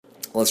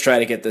Let's try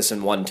to get this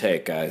in one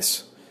take,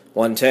 guys.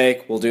 One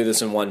take. We'll do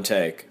this in one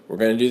take. We're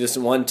going to do this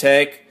in one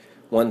take.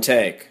 One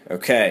take.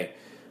 Okay.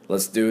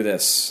 Let's do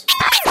this.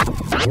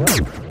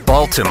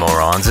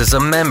 Baltimoreans is a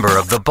member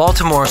of the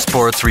Baltimore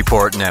Sports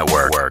Report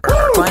Network.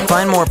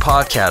 Find more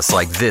podcasts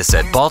like this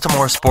at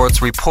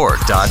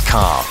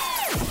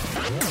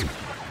baltimoresportsreport.com.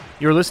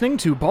 You're listening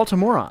to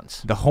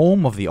Baltimoreans, the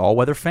home of the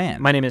all-weather fan.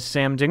 My name is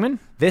Sam Dingman.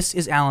 This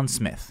is Alan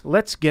Smith.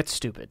 Let's get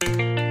stupid.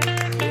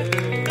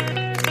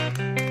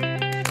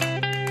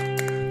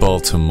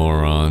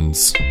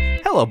 Baltimoreans.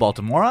 Hello,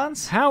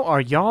 Baltimoreans. How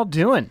are y'all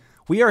doing?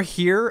 We are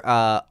here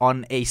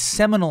on a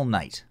seminal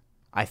night,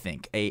 I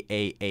think.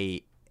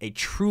 A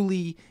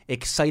truly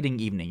exciting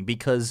evening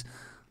because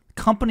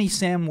company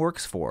Sam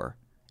works for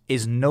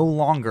is no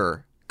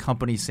longer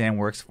company Sam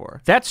works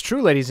for. That's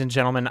true, ladies and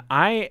gentlemen.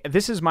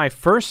 This is my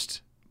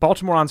first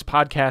Baltimoreans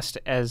podcast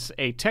as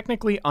a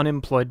technically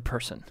unemployed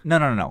person.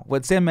 No.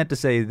 What Sam meant to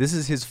say, this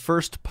is his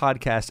first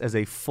podcast as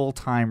a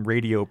full-time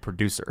radio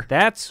producer.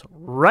 That's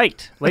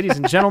right. Ladies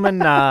and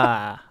gentlemen,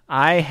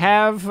 I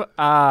have...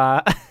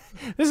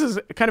 This is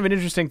kind of an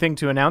interesting thing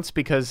to announce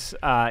because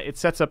it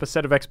sets up a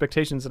set of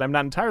expectations that I'm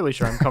not entirely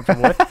sure I'm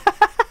comfortable with.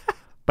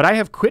 But I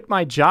have quit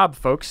my job,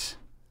 folks.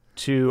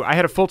 I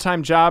had a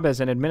full-time job as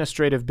an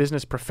administrative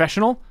business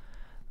professional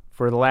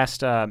for the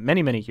last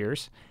many, many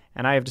years,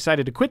 and I have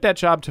decided to quit that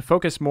job to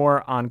focus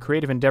more on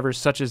creative endeavors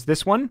such as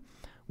this one,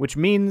 which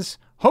means,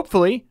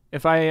 hopefully,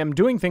 if I am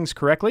doing things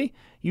correctly,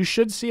 you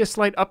should see a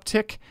slight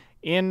uptick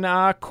in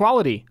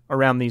quality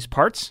around these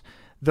parts.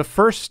 The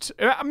first,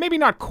 maybe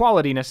not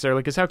quality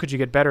necessarily, because how could you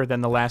get better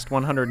than the last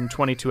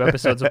 122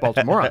 episodes of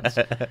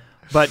Baltimoreans?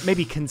 But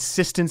maybe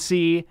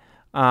consistency.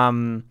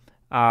 I'm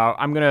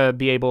going to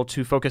be able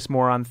to focus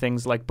more on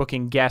things like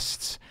booking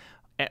guests,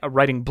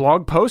 writing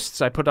blog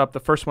posts. I put up the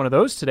first one of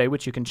those today,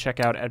 which you can check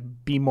out at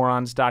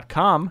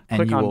bmorons.com. And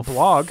click you on will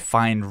blog.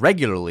 Find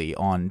regularly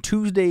on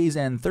Tuesdays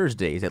and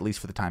Thursdays, at least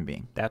for the time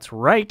being. That's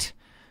right.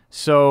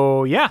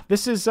 So yeah,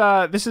 this is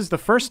the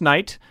first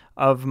night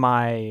of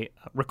my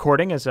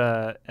recording as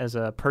a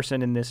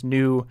person in this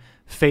new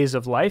phase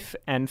of life,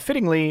 and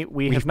fittingly,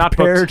 we have not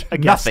booked a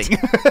guest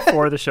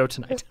for the show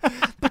tonight.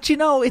 But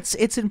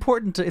it's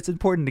important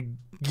to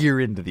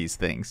gear into these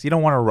things. You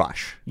don't want to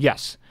rush.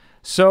 Yes.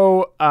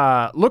 So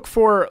look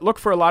for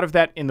a lot of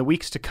that in the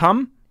weeks to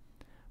come.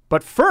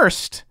 But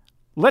first,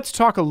 let's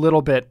talk a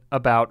little bit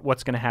about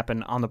what's going to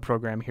happen on the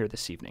program here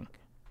this evening.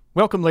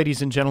 Welcome,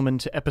 ladies and gentlemen,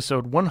 to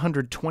episode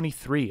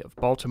 123 of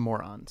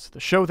Baltimoreans, the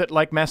show that,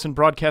 like Masson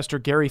broadcaster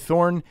Gary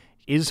Thorne,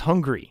 is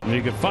hungry.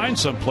 You can find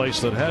some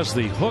place that has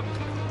the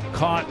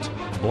hook-caught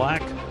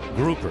black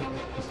grouper.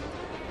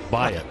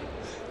 Buy it.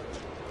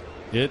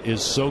 It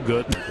is so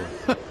good.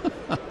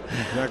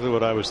 Exactly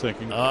what I was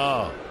thinking.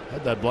 I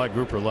had that black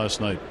grouper last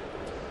night.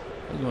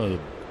 It was one of the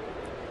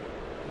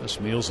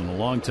best meals in a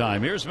long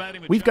time. Here's Matty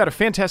Machado. We've got a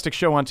fantastic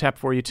show on tap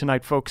for you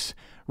tonight, folks.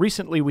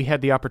 Recently, we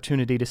had the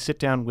opportunity to sit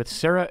down with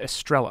Sarah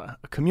Estrella,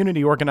 a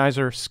community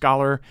organizer,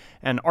 scholar,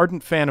 and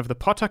ardent fan of the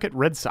Pawtucket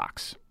Red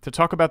Sox, to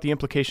talk about the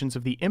implications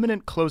of the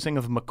imminent closing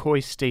of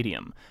McCoy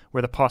Stadium,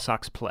 where the Paw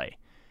Sox play.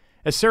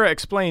 As Sarah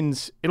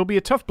explains, it'll be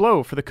a tough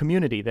blow for the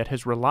community that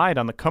has relied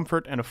on the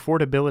comfort and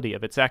affordability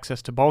of its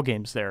access to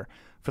ballgames there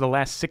for the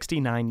last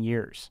 69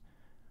 years.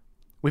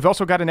 We've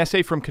also got an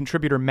essay from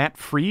contributor Matt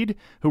Freed,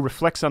 who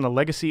reflects on the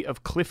legacy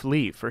of Cliff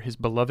Lee for his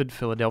beloved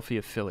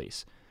Philadelphia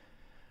Phillies.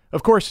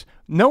 Of course,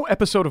 no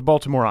episode of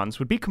Baltimoreans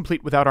would be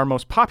complete without our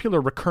most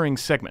popular recurring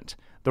segment,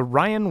 the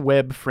Ryan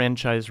Webb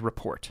Franchise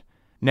Report.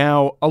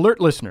 Now, alert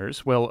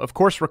listeners will, of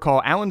course,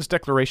 recall Alan's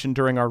declaration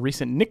during our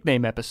recent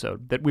nickname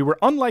episode that we were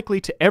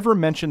unlikely to ever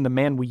mention the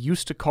man we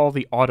used to call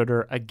the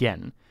Auditor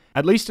again,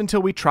 at least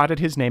until we trotted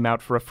his name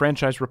out for a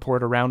franchise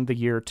report around the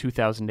year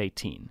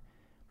 2018.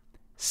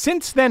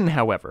 Since then,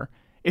 however,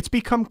 it's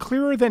become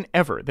clearer than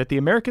ever that the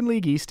American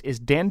League East is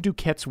Dan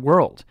Duquette's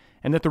world,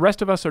 and that the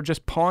rest of us are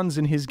just pawns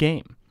in his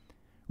game.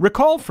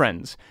 Recall,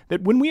 friends,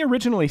 that when we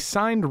originally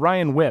signed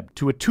Ryan Webb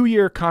to a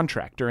 2-year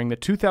contract during the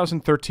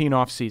 2013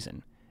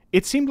 offseason,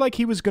 it seemed like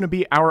he was going to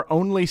be our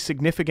only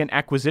significant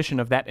acquisition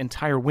of that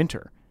entire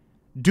winter.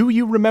 Do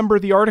you remember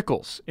the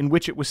articles in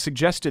which it was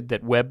suggested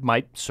that Webb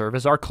might serve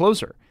as our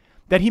closer,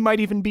 that he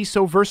might even be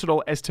so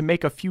versatile as to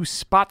make a few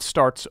spot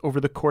starts over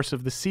the course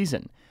of the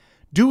season?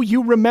 Do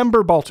you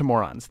remember,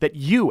 Baltimoreans, that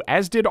you,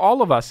 as did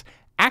all of us,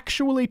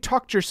 actually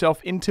talked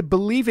yourself into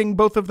believing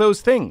both of those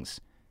things?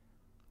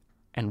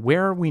 And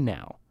where are we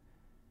now?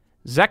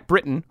 Zach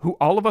Britton, who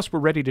all of us were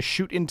ready to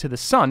shoot into the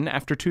sun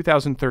after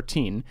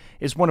 2013,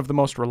 is one of the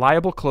most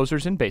reliable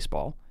closers in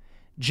baseball.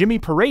 Jimmy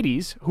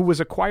Paredes, who was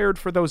acquired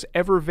for those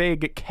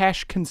ever-vague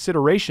cash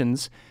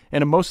considerations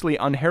in a mostly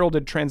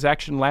unheralded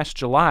transaction last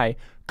July,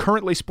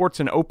 currently sports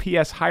an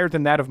OPS higher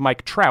than that of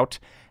Mike Trout,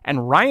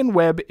 and Ryan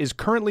Webb is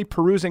currently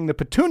perusing the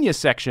Petunia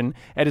section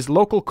at his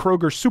local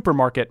Kroger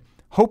supermarket,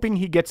 hoping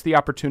he gets the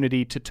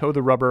opportunity to toe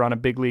the rubber on a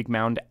big league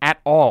mound at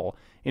all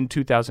in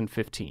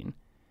 2015.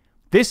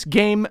 This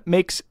game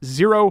makes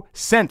 0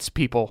 sense,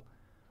 people.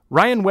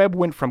 Ryan Webb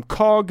went from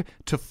cog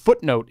to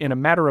footnote in a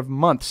matter of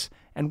months,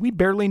 and we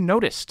barely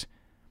noticed.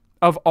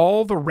 Of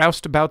all the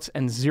roustabouts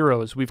and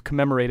zeros we've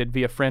commemorated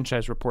via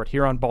Franchise Report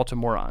here on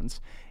Baltimoreans,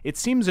 it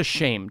seems a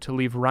shame to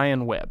leave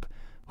Ryan Webb,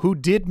 who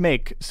did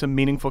make some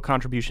meaningful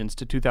contributions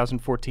to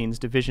 2014's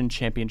Division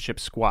Championship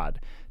squad,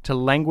 to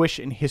languish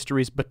in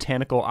history's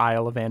botanical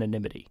isle of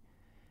anonymity.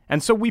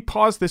 And so we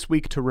pause this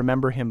week to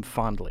remember him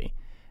fondly,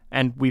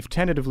 and we've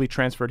tentatively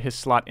transferred his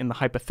slot in the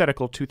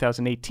hypothetical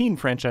 2018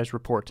 Franchise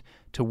Report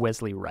to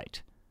Wesley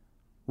Wright.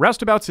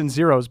 Roustabouts and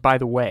zeros, by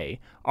the way,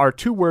 are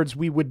two words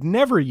we would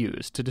never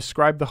use to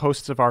describe the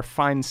hosts of our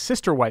fine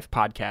sister wife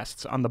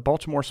podcasts on the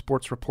Baltimore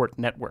Sports Report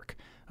Network,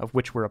 of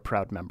which we're a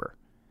proud member.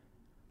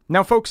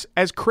 Now, folks,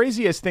 as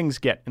crazy as things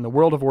get in the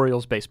world of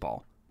Orioles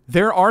baseball,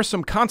 there are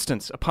some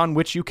constants upon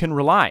which you can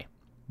rely.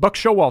 Buck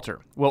Showalter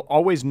will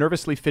always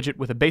nervously fidget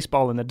with a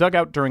baseball in the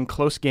dugout during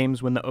close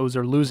games when the O's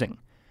are losing.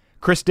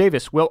 Chris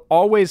Davis will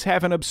always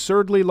have an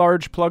absurdly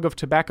large plug of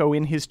tobacco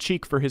in his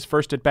cheek for his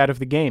first at-bat of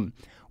the game,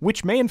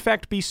 which may in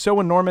fact be so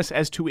enormous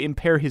as to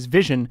impair his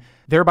vision,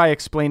 thereby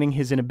explaining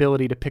his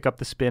inability to pick up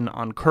the spin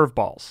on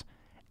curveballs.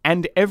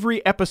 And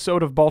every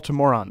episode of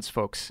Baltimoreans,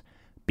 folks,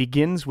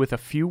 begins with a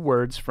few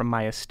words from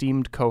my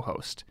esteemed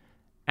co-host,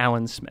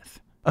 Alan Smith.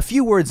 A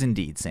few words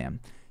indeed,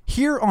 Sam.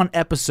 Here on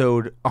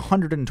episode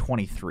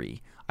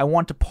 123, I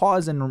want to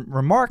pause and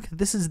remark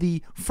this is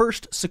the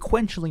first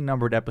sequentially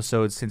numbered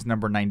episode since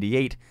number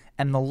 98,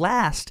 and the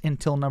last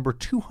until number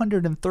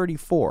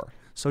 234,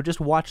 so just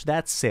watch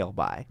that sail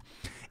by.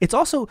 It's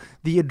also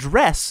the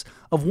address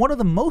of one of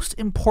the most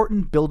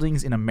important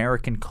buildings in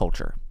American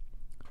culture,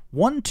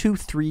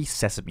 123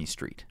 Sesame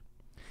Street.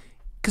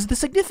 Because the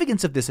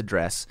significance of this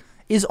address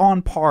is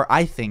on par,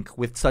 I think,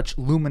 with such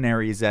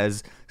luminaries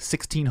as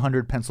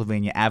 1600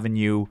 Pennsylvania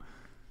Avenue,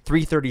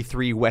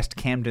 333 West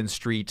Camden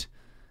Street,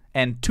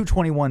 and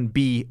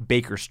 221B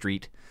Baker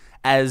Street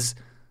as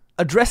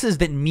addresses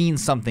that mean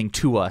something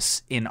to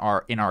us in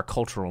our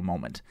cultural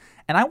moment.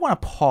 And I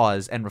want to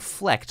pause and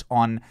reflect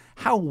on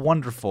how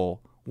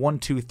wonderful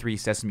 123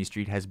 Sesame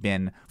Street has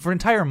been for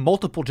entire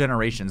multiple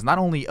generations, not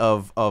only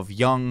of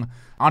young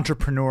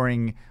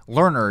entrepreneuring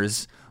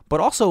learners, but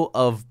also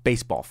of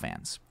baseball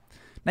fans.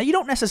 Now, you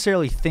don't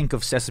necessarily think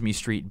of Sesame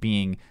Street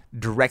being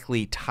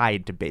directly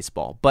tied to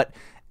baseball, but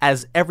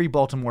as every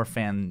Baltimore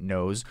fan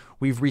knows,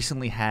 we've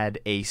recently had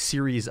a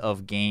series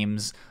of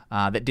games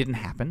that didn't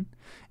happen,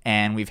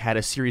 and we've had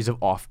a series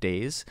of off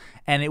days,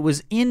 and it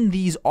was in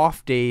these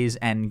off days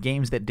and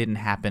games that didn't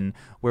happen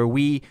where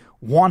we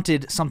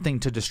wanted something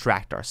to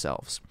distract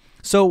ourselves.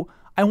 So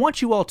I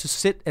want you all to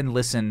sit and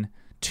listen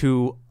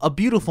to a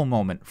beautiful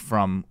moment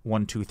from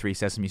 123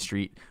 Sesame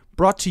Street,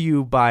 brought to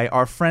you by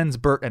our friends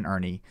Bert and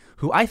Ernie,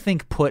 who I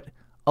think put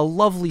a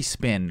lovely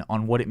spin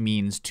on what it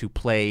means to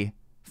play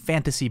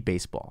fantasy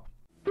baseball.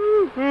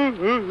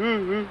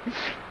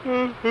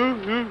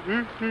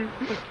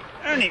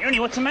 Ernie,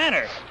 what's the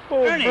matter?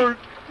 Oh, Ernie.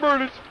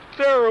 Bert, it's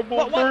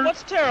terrible, Bert.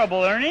 What's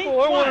terrible, Ernie? Oh,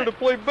 I What? wanted to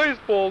play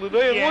baseball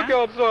today, and Yeah? look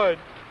outside.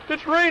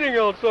 It's raining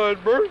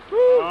outside, Bert.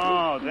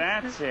 Oh,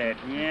 that's it,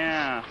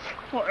 yeah.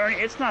 Well, Ernie,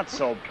 it's not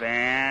so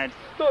bad.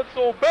 Not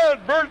so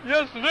bad, Bert.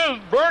 Yes, it is,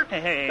 Bert.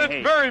 Hey,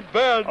 it's very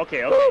bad.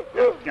 Okay.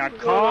 Now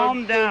calm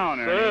I'm so down,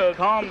 Ernie. sad.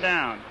 Calm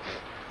down.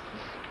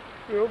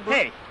 Yeah,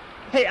 Bert.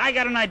 Hey, I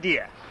got an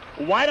idea.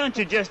 Why don't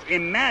you just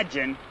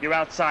imagine you're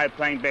outside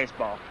playing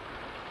baseball?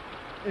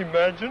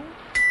 Imagine?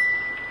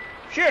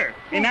 Sure.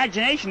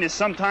 Imagination is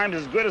sometimes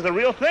as good as the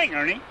real thing,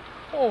 Ernie.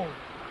 Oh,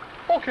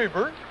 okay,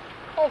 Bert.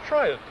 I'll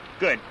try it.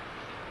 Good.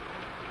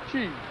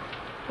 Gee,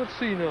 let's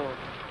see now.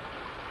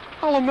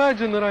 I'll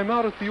imagine that I'm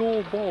out at the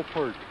old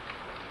ballpark.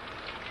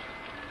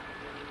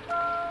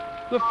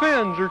 The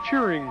fans are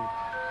cheering.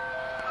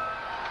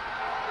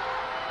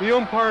 The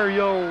umpire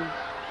yells,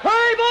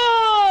 Hurry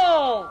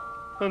ball!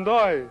 and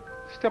I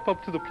step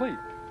up to the plate.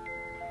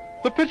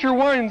 The pitcher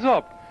winds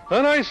up,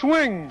 and I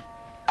swing.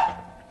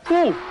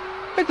 Whoa,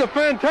 it's a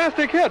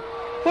fantastic hit.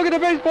 Look at the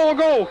baseball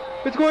go.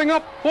 It's going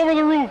up over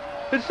the roof.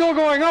 It's still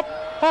going up,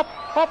 up,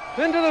 up,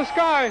 into the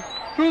sky,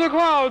 through the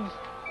clouds.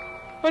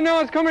 And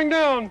now it's coming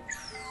down.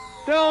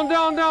 Down,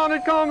 down, down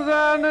it comes,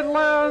 and it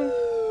lands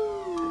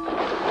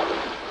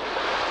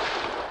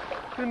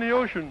in the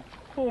ocean.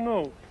 Oh,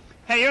 no.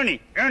 Hey,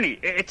 Ernie,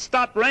 it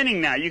stopped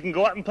raining now. You can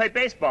go out and play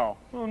baseball.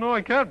 Oh, no,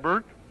 I can't,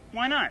 Bert.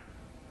 Why not?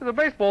 The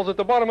baseball's at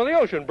the bottom of the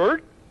ocean,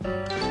 Bert.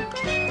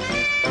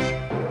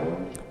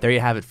 There you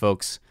have it,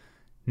 folks.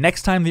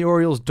 Next time the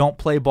Orioles don't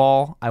play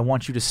ball, I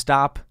want you to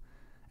stop,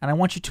 and I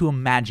want you to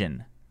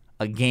imagine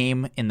a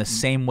game in the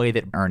same way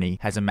that Ernie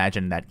has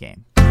imagined that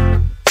game.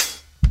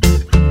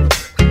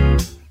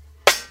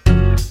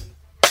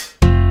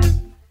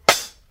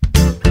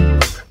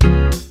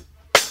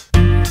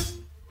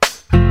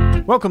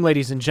 Welcome,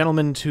 ladies and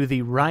gentlemen, to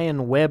the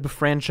Ryan Webb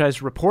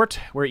Franchise Report,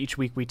 where each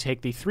week we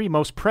take the three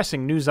most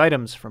pressing news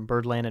items from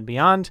Birdland and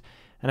beyond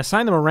and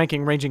assign them a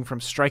ranking ranging from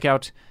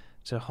strikeout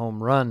to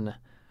home run.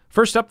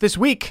 First up this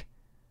week,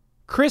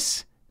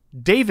 Chris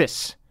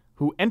Davis,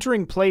 who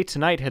entering play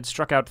tonight had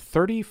struck out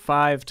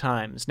 35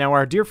 times. Now,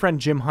 our dear friend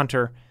Jim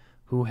Hunter,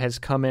 who has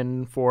come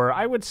in for,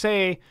 I would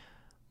say,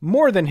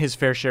 more than his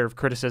fair share of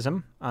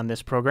criticism on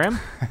this program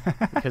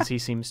because he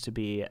seems to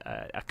be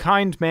a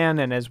kind man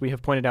and, as we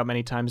have pointed out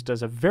many times,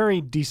 does a very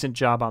decent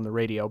job on the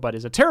radio, but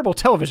is a terrible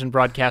television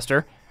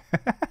broadcaster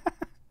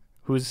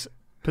whose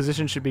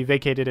position should be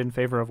vacated in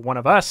favor of one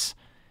of us.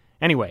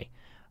 Anyway,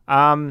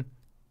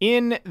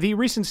 in the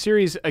recent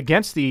series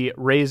against the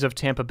Rays of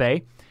Tampa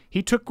Bay,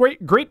 he took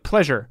great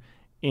pleasure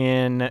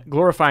in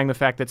glorifying the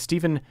fact that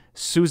Steven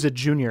Souza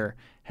Jr.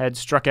 had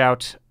struck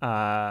out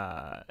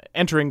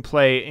entering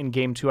play in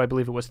Game 2, I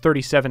believe it was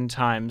 37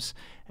 times,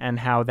 and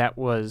how that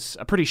was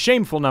a pretty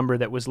shameful number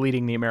that was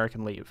leading the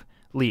American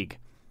League.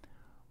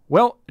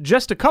 Well,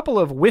 just a couple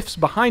of whiffs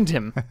behind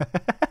him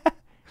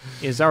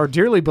is our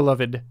dearly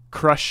beloved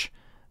crush,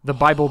 the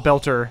Bible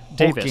belter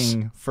Davis.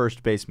 Hulking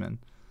first baseman.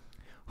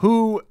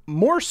 Who,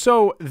 more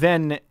so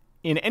than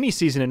in any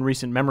season in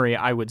recent memory,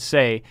 I would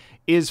say,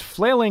 is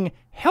flailing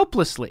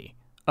helplessly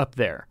up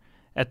there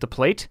at the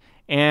plate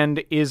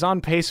and is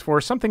on pace for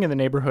something in the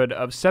neighborhood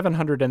of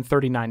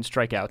 739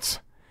 strikeouts.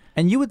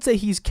 And you would say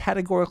he's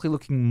categorically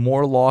looking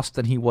more lost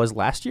than he was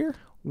last year?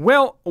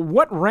 Well,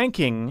 what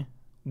ranking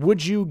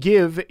would you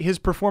give his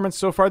performance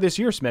so far this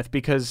year, Smith?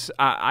 Because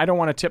I don't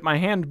want to tip my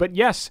hand, but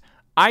yes,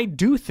 I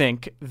do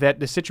think that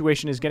the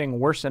situation is getting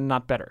worse and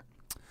not better.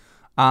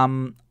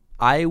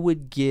 I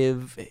would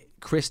give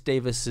Chris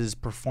Davis's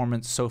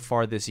performance so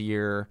far this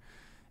year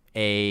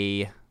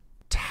a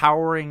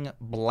towering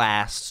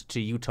blast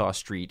to Utah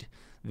Street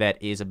that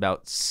is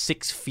about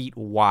 6 feet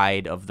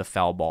wide of the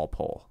foul ball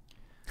pole.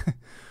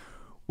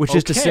 Which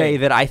is to say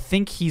that I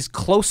think he's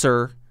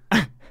closer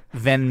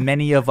than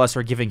many of us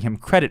are giving him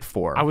credit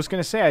for. I was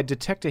going to say I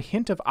detect a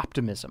hint of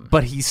optimism.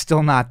 But he's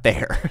still not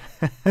there.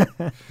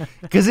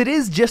 Because it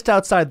is just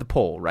outside the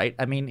pole, right?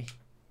 I mean,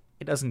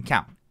 it doesn't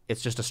count.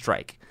 It's just a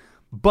strike.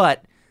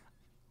 But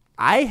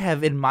I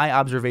have, in my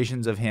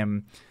observations of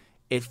him,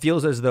 it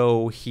feels as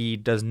though he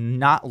does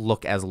not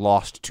look as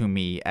lost to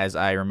me as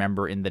I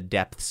remember in the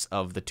depths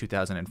of the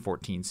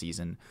 2014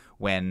 season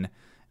when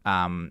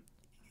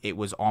it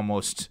was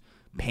almost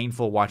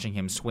painful watching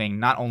him swing,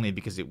 not only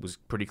because it was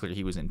pretty clear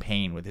he was in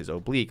pain with his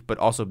oblique, but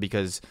also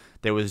because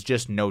there was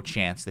just no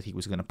chance that he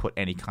was going to put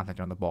any contact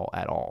on the ball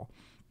at all.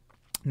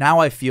 Now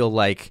I feel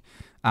like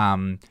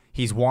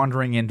he's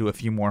wandering into a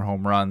few more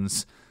home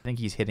runs. I think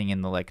he's hitting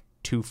in the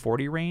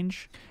 240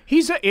 range.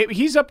 He's up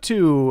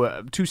to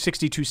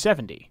 260,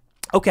 270.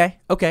 Okay.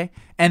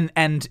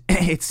 And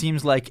it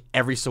seems like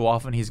every so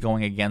often he's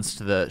going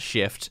against the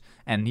shift,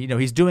 and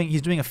he's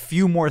doing a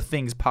few more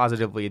things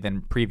positively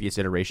than previous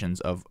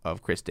iterations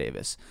of Chris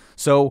Davis.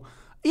 So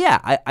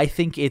yeah, I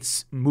think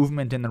it's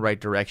movement in the right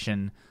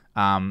direction,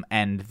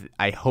 and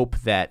I hope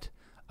that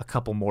a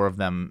couple more of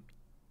them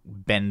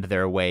bend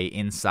their way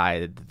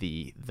inside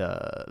the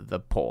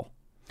pole.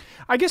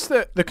 I guess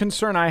the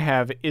concern I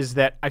have is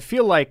that I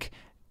feel like,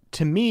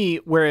 to me,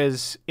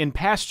 whereas in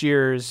past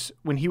years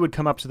when he would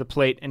come up to the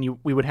plate and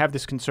we would have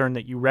this concern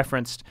that you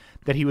referenced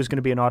that he was going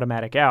to be an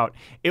automatic out,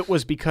 it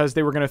was because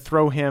they were going to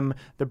throw him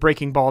the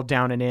breaking ball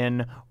down and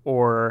in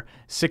or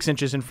 6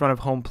 inches in front of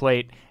home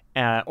plate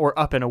or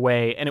up and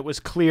away, and it was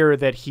clear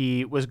that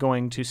he was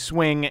going to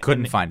swing.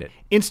 Couldn't find it.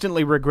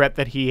 Instantly regret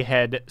that he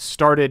had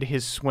started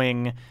his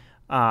swing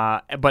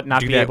but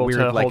not be able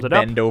to hold it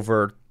up. Bend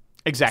over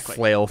exactly.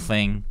 Flail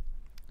thing.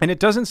 And it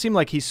doesn't seem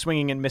like he's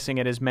swinging and missing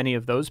at as many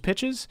of those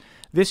pitches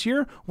this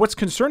year. What's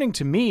concerning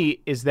to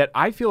me is that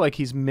I feel like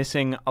he's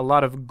missing a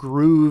lot of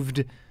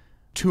grooved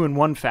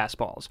 2-1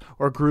 fastballs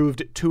or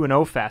grooved 2-0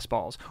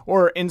 fastballs.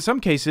 Or in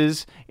some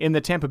cases, in the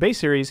Tampa Bay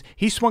series,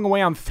 he swung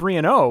away on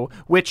 3-0,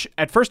 which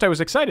at first I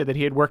was excited that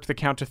he had worked the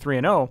count to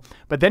 3-0,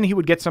 but then he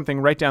would get something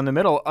right down the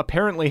middle,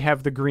 apparently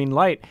have the green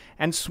light,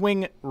 and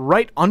swing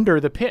right under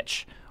the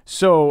pitch.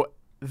 So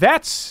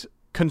that's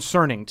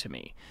concerning to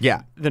me.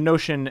 Yeah. The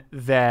notion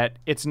that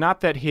it's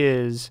not that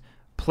his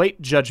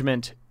plate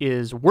judgment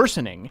is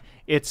worsening,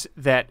 it's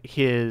that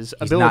his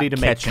ability to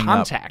make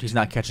contact. He's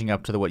not catching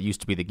up to what used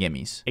to be the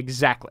gimmies.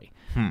 Exactly.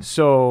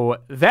 So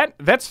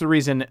that's the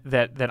reason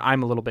that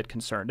I'm a little bit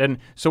concerned. And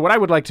so what I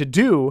would like to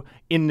do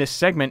in this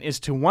segment is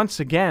to once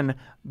again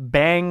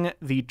bang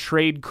the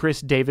trade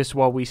Chris Davis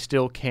while we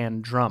still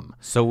can drum.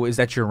 So is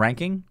that your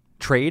ranking?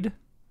 Trade?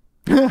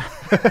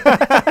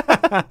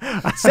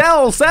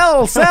 Sell!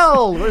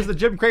 Where's the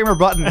Jim Cramer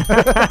button?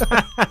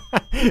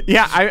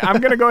 Yeah, I'm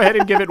going to go ahead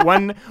and give it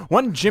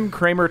one Jim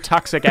Cramer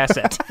toxic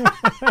asset.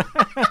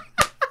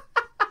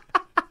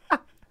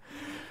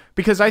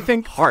 Because I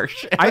think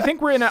harsh. I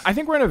think we're in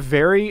a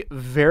very,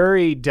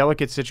 very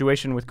delicate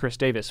situation with Chris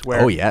Davis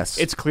where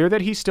it's clear that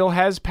he still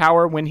has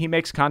power when he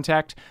makes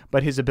contact,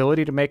 but his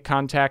ability to make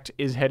contact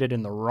is headed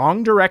in the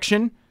wrong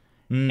direction,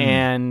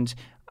 and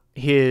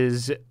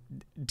his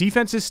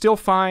defense is still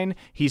fine.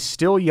 He's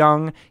still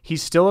young.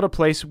 He's still at a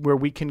place where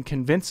we can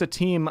convince a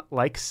team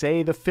like,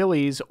 say, the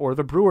Phillies or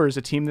the Brewers,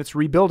 a team that's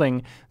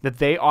rebuilding, that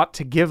they ought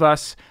to give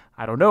us,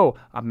 I don't know,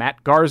 a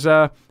Matt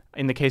Garza,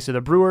 in the case of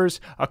the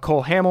Brewers, a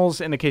Cole Hamels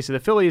in the case of the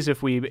Phillies.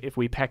 If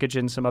we package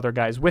in some other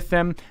guys with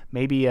them,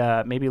 maybe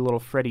a little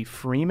Freddie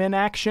Freeman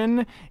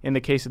action in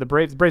the case of the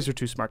Braves. The Braves are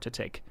too smart to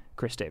take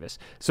Chris Davis,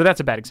 so that's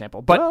a bad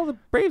example. But the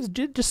Braves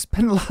did just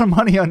spend a lot of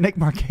money on Nick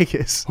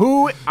Markakis,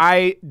 who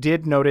I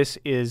did notice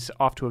is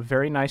off to a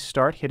very nice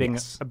start, hitting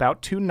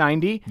about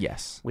 290.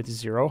 Yes, with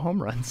 0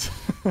 home runs.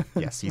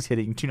 Yes, he's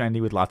hitting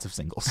 290 with lots of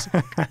singles.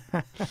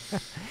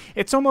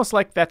 It's almost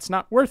like that's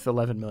not worth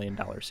 $11 million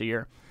a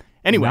year.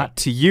 Anyway, not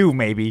to you,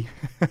 maybe.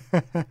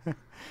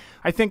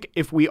 I think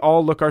if we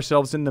all look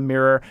ourselves in the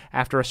mirror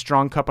after a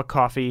strong cup of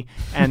coffee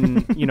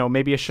and,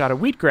 maybe a shot of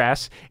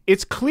wheatgrass,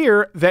 it's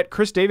clear that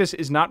Chris Davis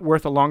is not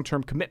worth a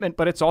long-term commitment,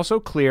 but it's also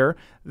clear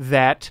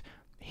that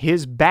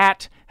his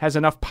bat has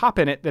enough pop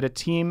in it that a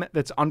team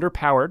that's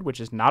underpowered,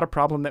 which is not a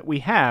problem that we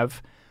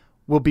have,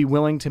 will be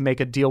willing to make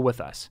a deal with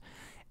us.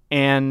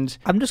 And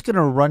I'm just going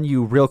to run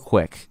you real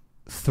quick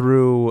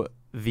through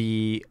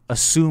the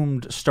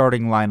assumed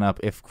starting lineup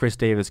if Chris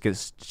Davis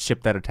gets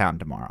shipped out of town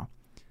tomorrow.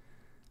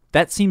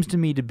 That seems to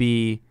me to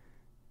be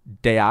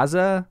De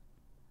Aza,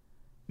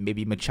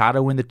 maybe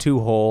Machado in the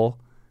 2-hole,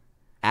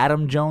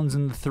 Adam Jones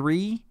in the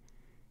 3.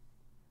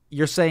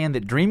 You're saying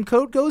that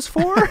Dreamcoat goes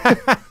 4?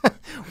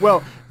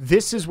 Well,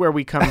 this is where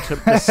we come to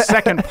the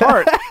second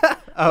part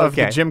of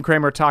the Jim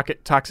Cramer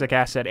toxic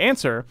asset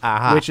answer,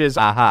 which is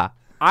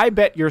I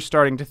bet you're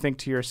starting to think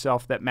to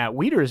yourself that Matt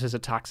Wieters is a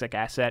toxic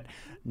asset.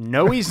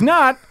 No, he's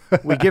not.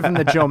 We give him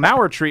the Joe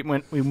Mauer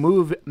treatment. We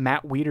move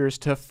Matt Wieters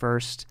to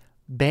first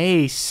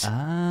base.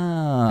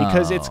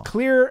 Because it's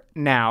clear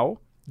now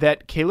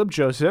that Caleb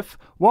Joseph,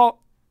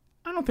 well,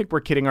 I don't think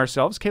we're kidding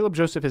ourselves. Caleb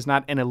Joseph is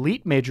not an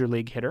elite major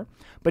league hitter,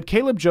 but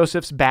Caleb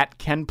Joseph's bat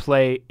can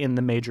play in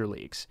the major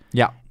leagues.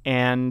 Yeah.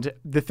 And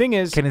the thing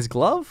is, can his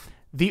glove?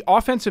 The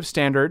offensive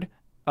standard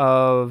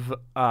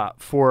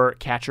for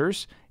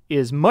catchers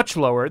is much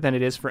lower than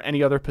it is for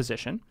any other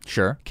position.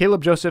 Sure.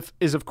 Caleb Joseph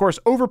is, of course,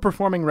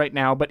 overperforming right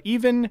now, but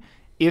even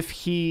if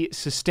he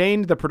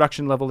sustained the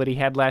production level that he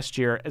had last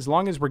year, as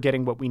long as we're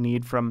getting what we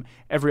need from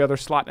every other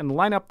slot in the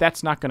lineup,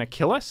 that's not going to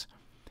kill us.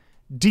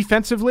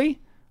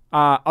 Defensively,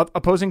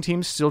 opposing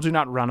teams still do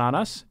not run on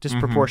us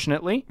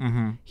disproportionately.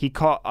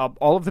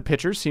 All of the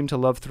pitchers seem to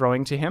love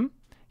throwing to him.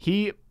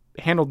 He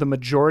handled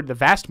the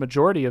vast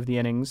majority of the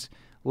innings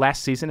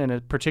last season,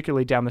 and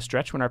particularly down the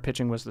stretch when our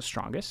pitching was the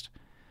strongest.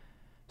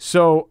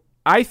 So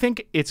I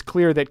think it's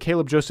clear that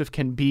Caleb Joseph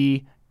can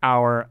be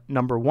our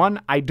number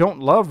one. I don't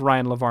love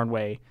Ryan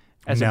LaVarnway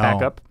as a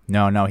backup.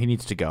 No, he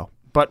needs to go.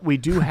 But we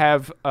do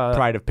have...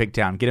 Pride of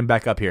Pigtown. Get him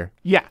back up here.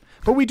 Yeah,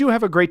 but we do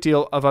have a great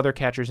deal of other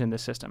catchers in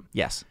this system.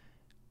 Yes.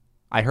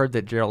 I heard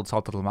that Gerald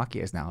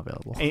Saltalamacchia is now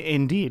available.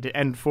 Indeed,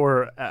 and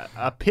for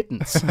a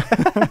pittance.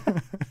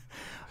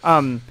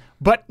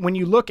 But when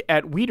you look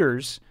at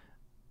Wieters,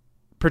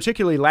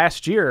 particularly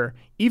last year,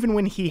 even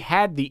when he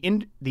had the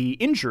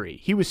injury,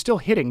 he was still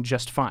hitting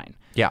just fine.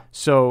 Yeah.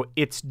 So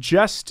it's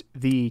just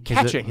the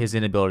catching. His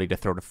inability to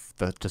throw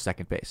to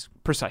second base.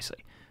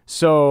 Precisely.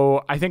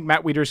 So I think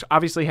Matt Wieters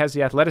obviously has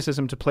the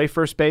athleticism to play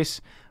first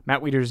base.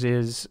 Matt Wieters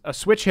is a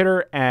switch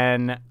hitter,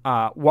 and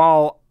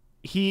while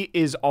he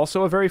is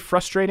also a very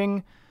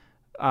frustrating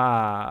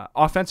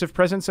offensive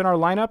presence in our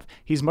lineup,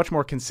 he's much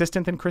more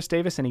consistent than Chris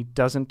Davis, and he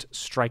doesn't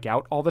strike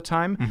out all the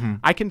time.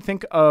 I can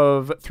think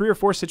of 3 or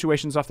 4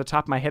 situations off the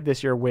top of my head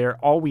this year where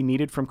all we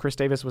needed from Chris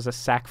Davis was a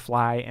sac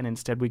fly, and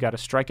instead we got a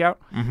strikeout.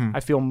 I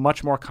feel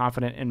much more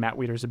confident in Matt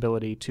Wieters'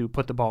 ability to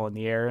put the ball in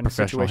the air in a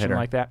situation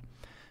like that.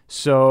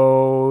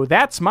 So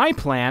that's my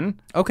plan.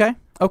 Okay.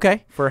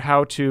 For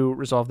how to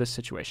resolve this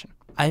situation.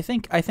 I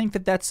think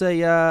that's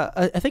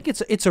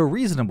it's a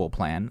reasonable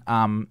plan.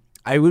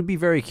 I would be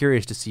very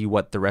curious to see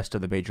what the rest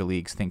of the major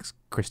leagues thinks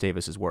Chris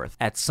Davis is worth.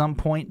 At some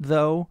point,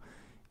 though,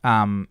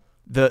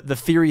 the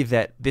theory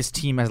that this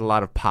team has a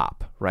lot of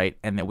pop, right,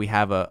 and that we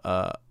have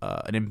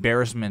an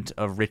embarrassment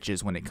of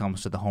riches when it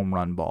comes to the home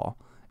run ball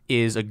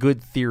is a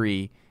good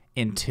theory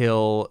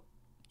until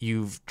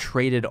you've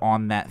traded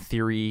on that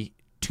theory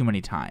too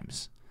many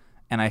times.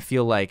 And I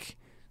feel like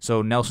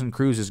Nelson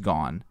Cruz is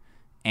gone,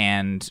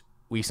 and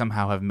we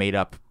somehow have made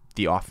up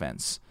the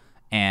offense,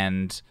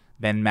 and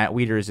then Matt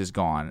Wieters is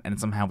gone, and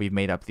somehow we've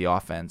made up the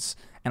offense.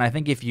 And I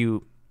think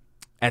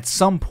at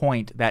some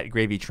point, that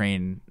gravy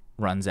train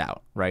runs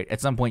out, right?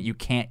 At some point, you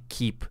can't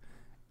keep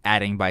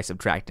adding by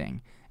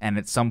subtracting. And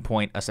at some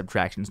point, a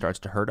subtraction starts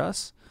to hurt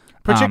us.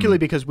 Particularly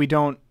because we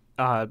don't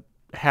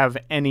have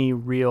any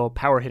real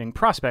power-hitting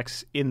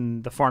prospects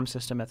in the farm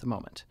system at the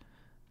moment.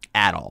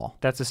 At all.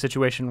 That's a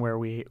situation where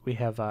we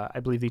have,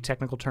 I believe the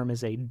technical term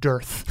is a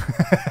dearth.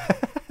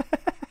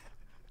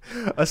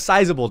 A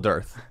sizable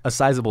dearth.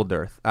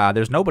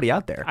 There's nobody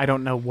out there. I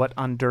don't know what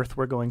on dearth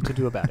we're going to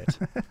do about it.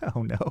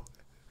 Oh, no.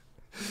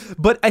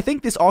 But I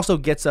think this also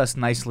gets us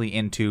nicely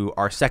into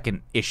our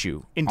second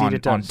issue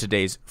on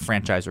today's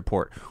franchise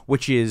report,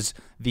 which is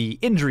the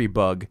injury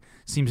bug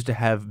seems to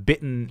have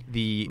bitten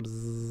the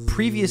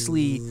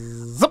previously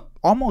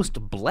almost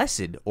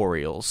blessed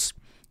Orioles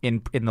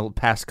in the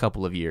past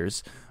couple of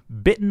years,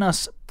 bitten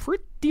us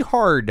pretty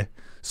hard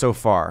so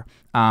far.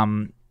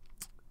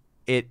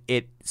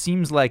 it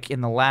seems like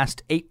in the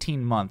last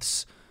 18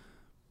 months,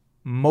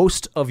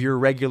 most of your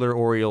regular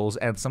Orioles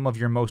and some of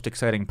your most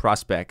exciting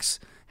prospects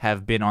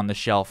have been on the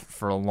shelf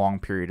for a long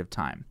period of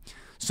time.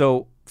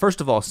 So,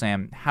 first of all,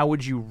 Sam, how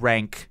would you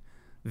rank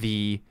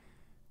the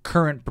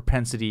current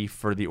propensity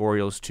for the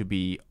Orioles to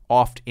be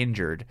oft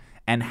injured,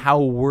 and how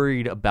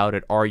worried about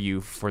it are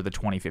you for the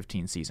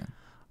 2015 season?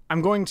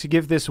 I'm going to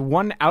give this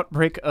one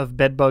outbreak of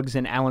bedbugs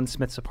in Alan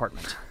Smith's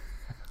apartment.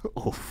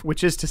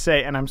 Which is to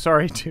say, and I'm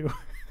sorry to...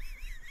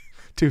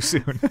 Too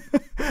soon.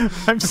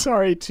 I'm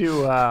sorry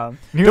to...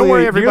 don't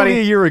worry, everybody.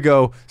 Nearly a year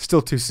ago,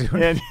 still too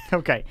soon.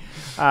 Okay.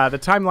 The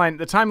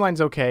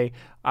timeline's okay.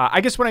 I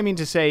guess what I mean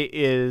to say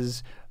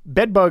is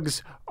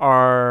bedbugs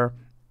are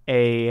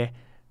a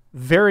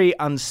very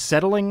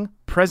unsettling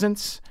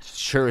presence.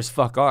 Sure as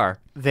fuck are.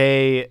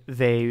 They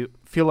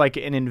feel like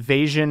an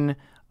invasion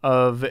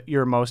of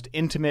your most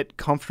intimate,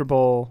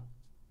 comfortable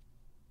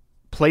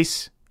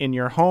place in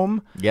your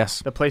home.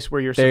 Yes. The place where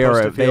you're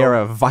supposed to feel they are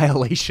a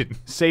violation.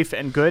 Safe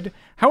and good.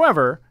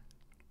 However,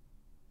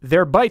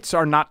 their bites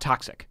are not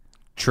toxic.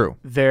 True.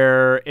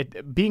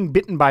 Being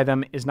bitten by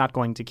them is not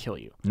going to kill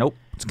you. Nope.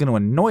 It's going to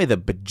annoy the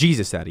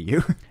bejesus out of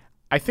you.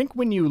 I think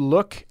when you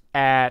look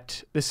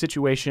at the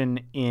situation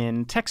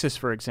in Texas,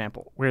 for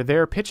example, where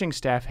their pitching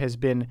staff has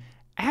been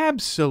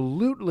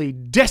absolutely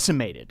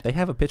decimated. They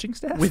have a pitching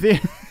staff?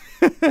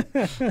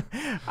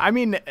 I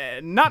mean,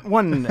 not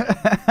one,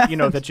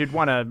 that you'd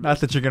want to... Not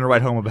that you're going to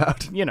write home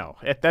about.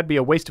 That'd be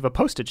a waste of a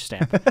postage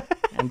stamp.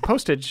 And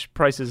postage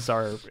prices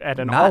are at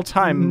an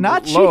all-time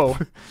low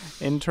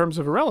in terms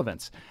of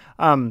irrelevance.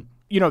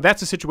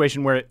 That's a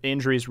situation where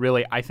injuries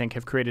really, I think,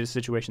 have created a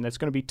situation that's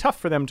going to be tough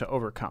for them to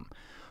overcome.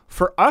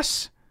 For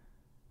us,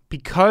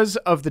 because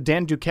of the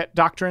Dan Duquette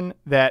doctrine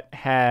that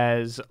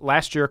has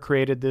last year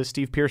created the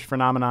Steve Pearce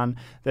phenomenon,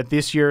 that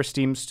this year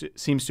seems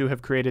to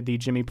have created the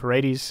Jimmy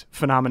Paredes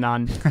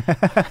phenomenon.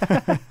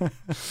 Knock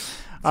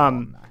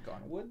on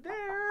wood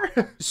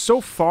there.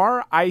 So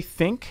far, I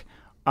think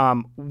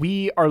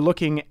we are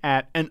looking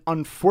at an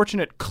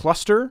unfortunate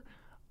cluster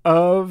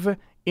of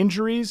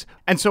injuries.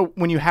 And so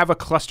when you have a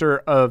cluster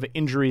of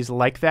injuries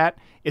like that,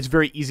 it's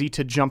very easy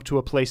to jump to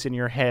a place in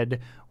your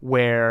head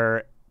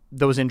where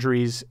those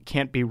injuries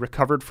can't be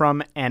recovered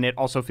from, and it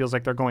also feels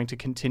like they're going to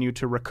continue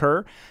to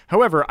recur.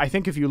 However, I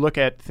think if you look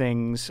at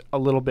things a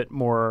little bit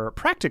more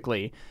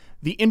practically,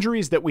 the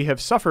injuries that we have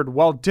suffered,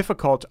 while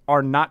difficult,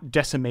 are not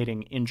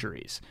decimating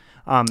injuries.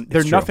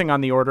 They're nothing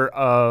on the order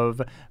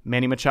of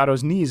Manny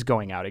Machado's knees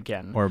going out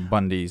again. Or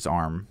Bundy's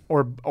arm.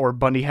 Or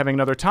Bundy having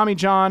another Tommy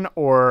John,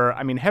 or,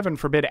 heaven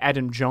forbid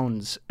Adam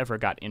Jones ever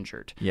got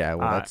injured. Yeah,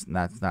 well, that's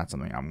not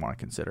something I want to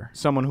consider.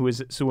 Someone who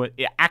is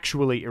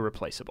actually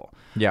irreplaceable.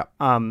 Yeah.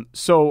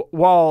 So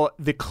while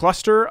the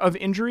cluster of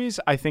injuries,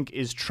 I think,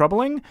 is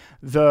troubling,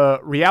 the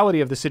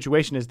reality of the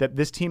situation is that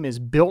this team is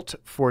built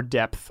for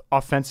depth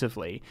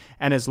offensively,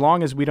 and as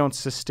long as we don't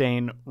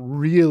sustain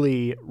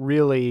really,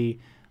 really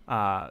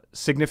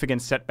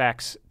significant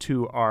setbacks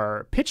to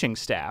our pitching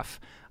staff,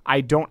 I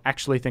don't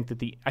actually think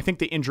that I think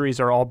the injuries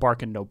are all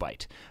bark and no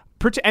bite.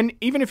 And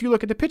even if you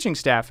look at the pitching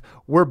staff,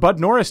 were Bud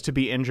Norris to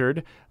be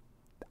injured,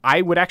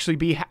 I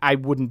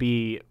wouldn't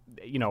be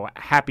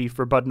happy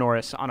for Bud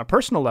Norris on a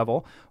personal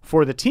level.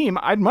 For the team,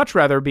 I'd much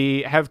rather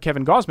have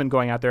Kevin Gausman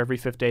going out there every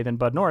fifth day than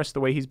Bud Norris,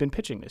 the way he's been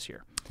pitching this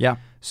year. Yeah.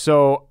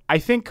 So I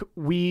think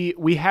we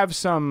have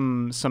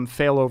some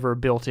failover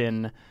built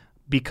in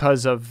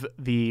because of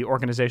the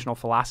organizational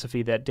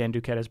philosophy that Dan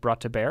Duquette has brought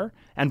to bear,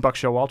 and Buck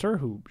Showalter,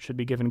 who should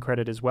be given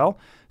credit as well.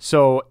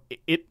 So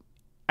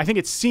I think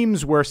it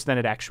seems worse than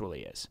it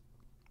actually is.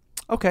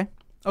 Okay.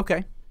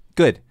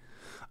 Good.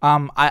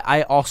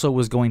 I also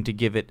was going to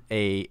give it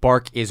a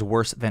bark is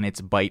worse than its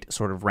bite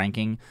sort of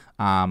ranking.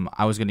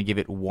 I was going to give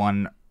it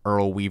one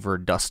Earl Weaver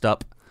dust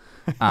up,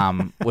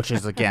 which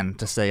is, again,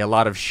 to say a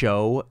lot of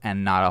show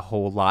and not a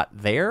whole lot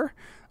there.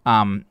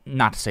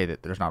 Not to say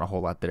that there's not a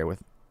whole lot there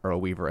with Earl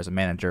Weaver as a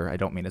manager. I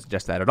don't mean to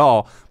suggest that at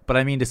all, but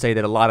I mean to say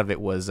that a lot of it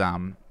was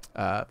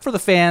for the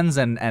fans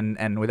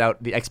and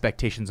without the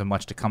expectations of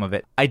much to come of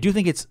it. I do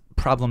think it's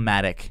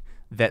problematic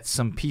that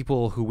some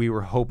people who we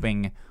were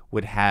hoping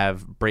would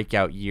have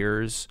breakout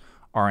years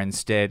are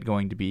instead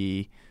going to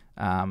be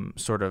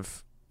sort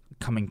of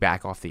coming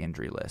back off the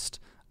injury list.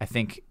 I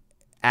think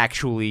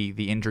actually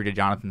the injury to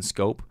Jonathan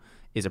Schoop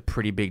is a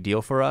pretty big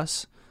deal for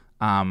us,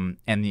 and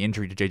the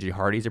injury to J.J.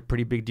 Hardy is a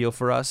pretty big deal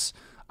for us.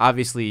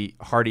 Obviously,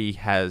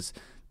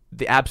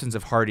 the absence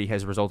of Hardy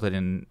has resulted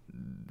in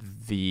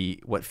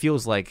what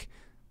feels like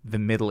the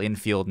middle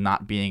infield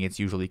not being its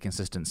usually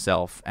consistent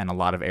self, and a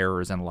lot of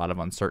errors and a lot of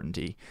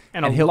uncertainty.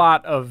 And a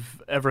lot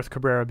of Everth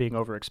Cabrera being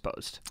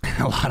overexposed.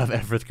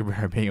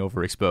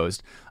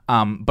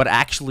 But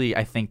actually,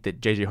 I think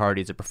that J.J.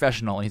 Hardy is a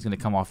professional, and he's going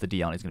to come off the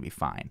DL and he's going to be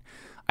fine.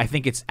 I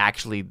think it's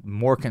actually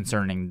more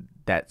concerning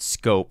that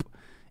Schoop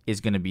is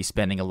going to be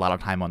spending a lot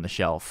of time on the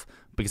shelf,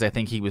 because I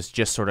think he was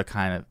just sort of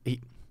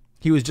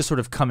he was just sort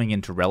of coming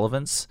into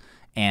relevance,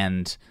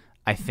 and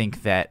I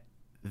think that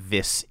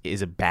this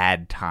is a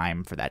bad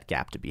time for that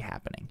gap to be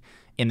happening.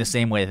 In the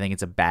same way, I think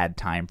it's a bad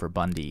time for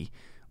Bundy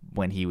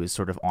when he was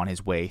sort of on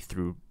his way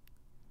through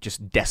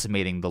just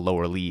decimating the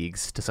lower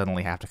leagues to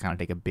suddenly have to kind of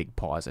take a big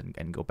pause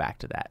and go back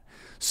to that.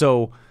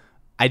 So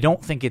I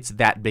don't think it's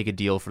that big a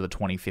deal for the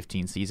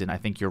 2015 season. I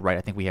think you're right.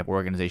 I think we have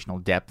organizational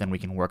depth and we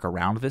can work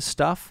around this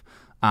stuff.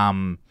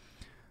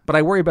 But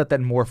I worry about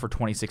that more for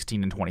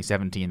 2016 and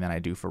 2017 than I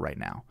do for right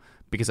now,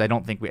 because I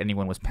don't think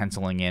anyone was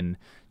penciling in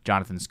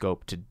Jonathan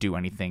Schoop to do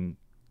anything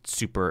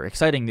super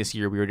exciting this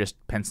year. We were just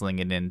penciling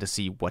it in to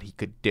see what he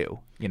could do,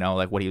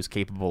 like what he was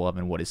capable of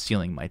and what his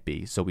ceiling might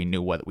be, so we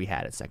knew what we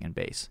had at second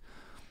base.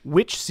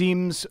 Which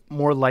seems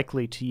more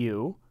likely to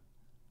you,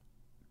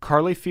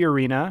 Carly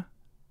Fiorina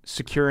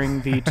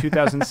securing the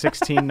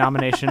 2016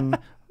 nomination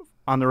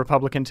on the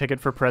Republican ticket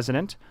for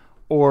president,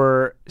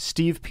 or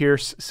Steve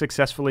Pearce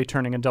successfully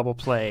turning a double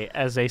play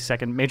as a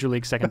major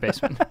league second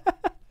baseman?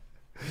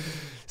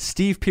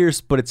 Steve Pearce,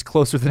 but it's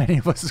closer than any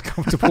of us is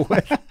comfortable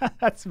with.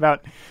 That's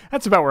about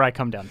where I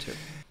come down to.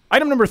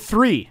 Item number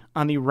 3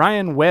 on the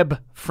Ryan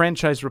Webb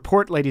franchise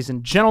report, ladies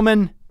and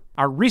gentlemen,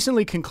 our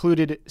recently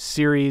concluded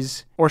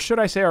series, or should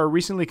I say our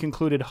recently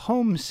concluded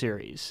home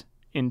series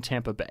in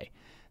Tampa Bay.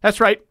 That's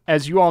right.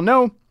 As you all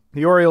know,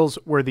 the Orioles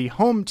were the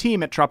home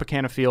team at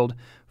Tropicana Field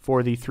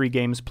for the 3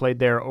 games played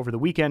there over the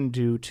weekend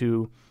due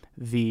to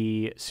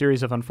the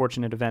series of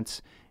unfortunate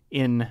events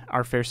in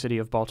our fair city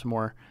of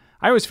Baltimore.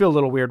 I always feel a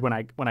little weird when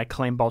I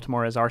claim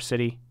Baltimore as our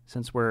city,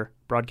 since we're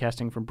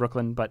broadcasting from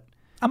Brooklyn, but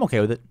I'm okay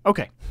with it.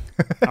 Okay.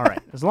 All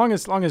right. As long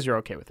as you're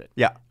okay with it.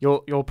 Yeah.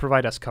 You'll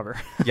provide us cover.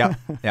 Yeah.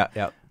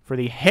 For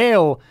the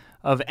hail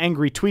of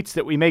angry tweets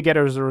that we may get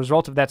as a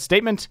result of that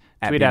statement,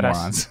 tweet at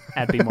us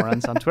at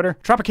BMorons on Twitter.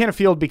 Tropicana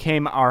Field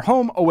became our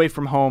home away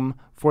from home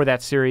for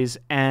that series,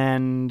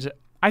 and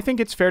I think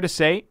it's fair to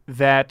say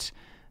that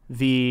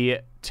the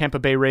Tampa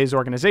Bay Rays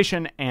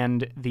organization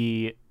and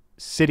the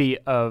city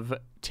of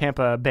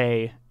Tampa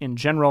Bay in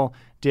general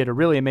did a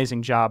really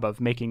amazing job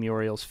of making the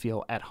Orioles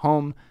feel at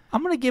home.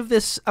 I'm gonna give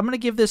this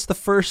the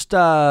first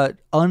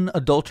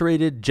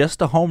unadulterated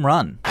just a home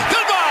run.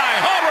 Goodbye,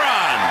 home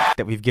run!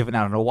 That we've given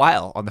out in a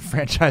while on the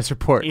franchise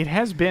report. It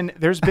has been.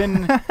 There's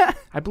been.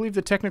 I believe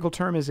the technical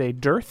term is a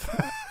dearth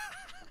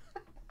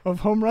of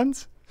home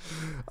runs.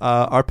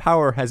 Our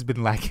power has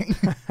been lacking.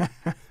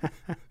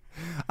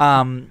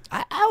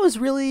 I was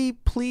really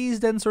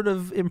pleased and sort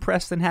of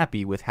impressed and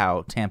happy with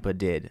how Tampa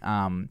did.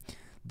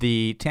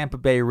 The Tampa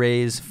Bay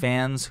Rays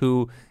fans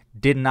who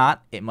did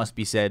not, it must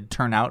be said,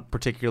 turn out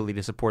particularly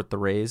to support the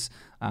Rays,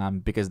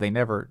 because they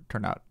never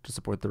turn out to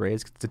support the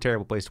Rays. It's a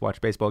terrible place to watch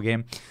a baseball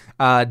game.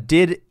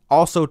 Did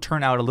also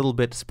turn out a little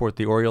bit to support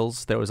the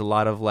Orioles. There was a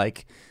lot of nice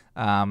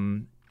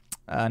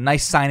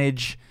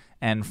signage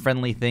and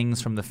friendly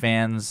things from the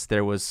fans.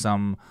 There was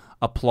some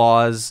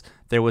applause.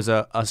 There was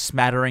a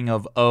smattering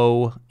of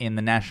 "oh" in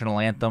the national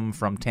anthem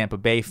from Tampa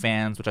Bay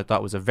fans, which I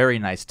thought was a very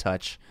nice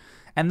touch.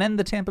 And then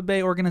the Tampa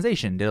Bay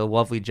organization did a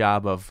lovely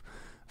job of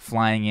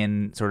flying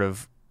in sort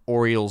of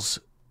Orioles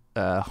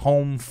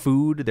home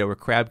food. There were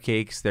crab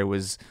cakes. There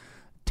was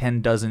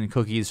 10 dozen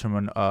cookies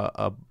from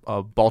a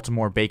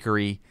Baltimore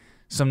bakery.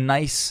 Some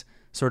nice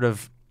sort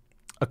of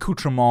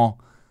accoutrement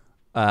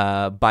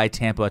by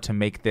Tampa to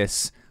make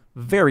this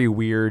very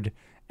weird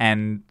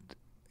and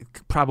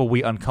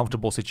probably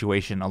uncomfortable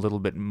situation a little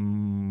bit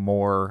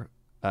more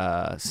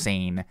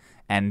sane.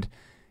 And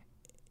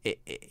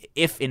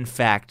if in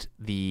fact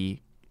the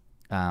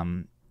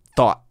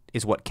thought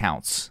is what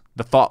counts,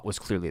 the thought was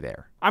clearly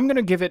there. I'm going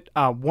to give it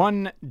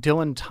 1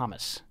 Dylan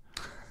Thomas,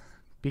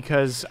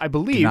 because I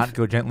believe... Do not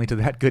go gently to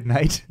that good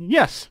night.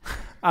 Yes.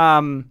 Oh,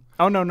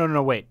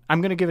 no, wait.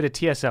 I'm going to give it a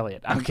T.S.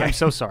 Eliot. I'm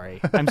so sorry.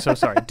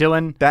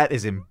 Dylan. That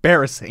is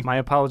embarrassing. My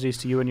apologies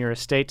to you and your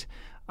estate.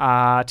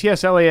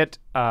 T.S. Eliot,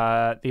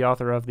 the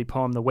author of the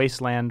poem The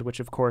Wasteland, which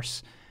of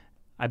course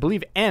I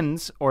believe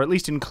ends, or at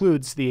least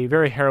includes, the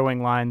very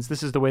harrowing lines,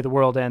 "This is the way the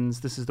world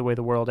ends, this is the way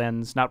the world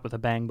ends, not with a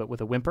bang but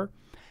with a whimper."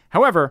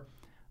 However,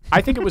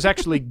 I think it was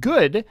actually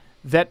good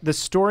that the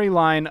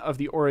storyline of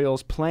the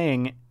Orioles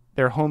playing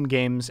their home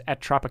games at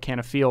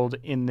Tropicana Field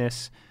in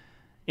this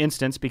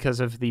instance, because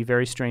of the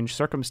very strange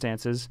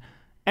circumstances,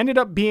 ended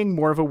up being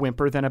more of a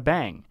whimper than a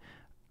bang.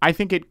 I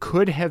think it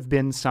could have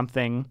been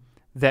something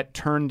that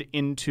turned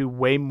into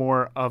way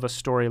more of a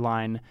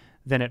storyline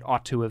than it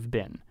ought to have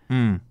been.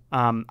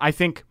 I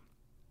think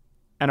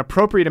an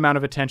appropriate amount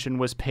of attention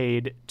was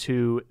paid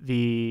to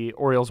the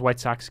Orioles-White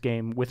Sox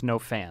game with no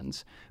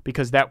fans,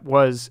 because that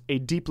was a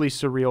deeply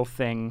surreal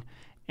thing,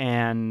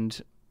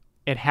 and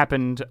it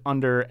happened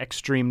under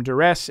extreme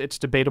duress. It's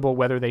debatable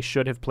whether they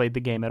should have played the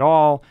game at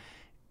all.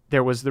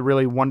 There was the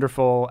really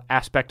wonderful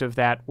aspect of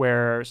that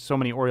where so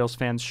many Orioles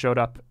fans showed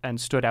up and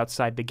stood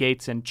outside the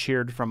gates and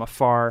cheered from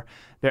afar.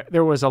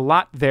 There was a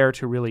lot there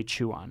to really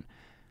chew on.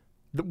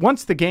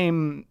 Once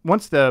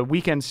the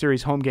weekend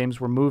series home games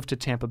were moved to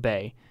Tampa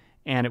Bay,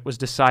 and it was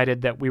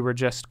decided that we were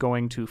just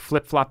going to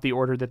flip-flop the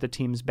order that the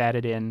teams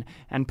batted in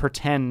and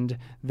pretend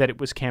that it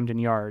was Camden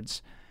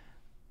Yards,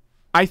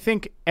 I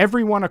think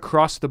everyone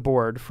across the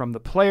board, from the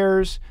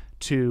players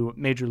to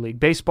Major League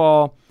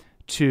Baseball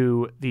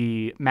to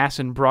the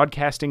Masson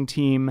broadcasting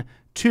team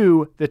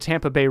Two, the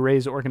Tampa Bay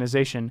Rays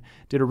organization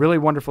did a really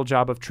wonderful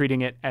job of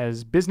treating it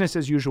as business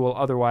as usual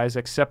otherwise,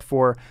 except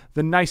for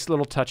the nice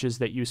little touches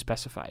that you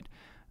specified,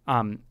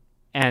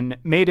 and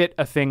made it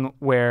a thing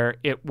where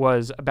it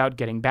was about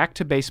getting back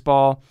to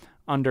baseball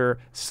under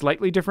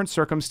slightly different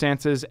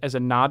circumstances as a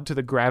nod to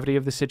the gravity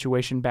of the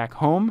situation back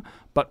home,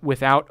 but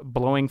without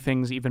blowing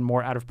things even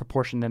more out of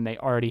proportion than they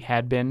already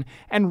had been.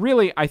 And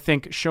really, I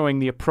think, showing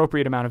the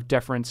appropriate amount of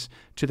deference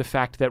to the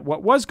fact that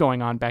what was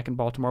going on back in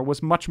Baltimore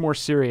was much more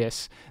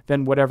serious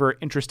than whatever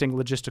interesting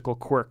logistical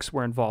quirks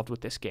were involved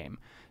with this game.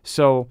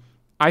 So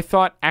I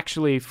thought,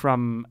 actually,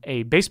 from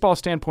a baseball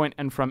standpoint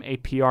and from a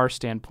PR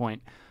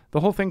standpoint, the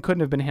whole thing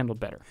couldn't have been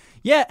handled better.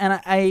 Yeah, and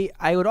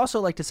I would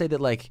also like to say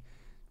that, like,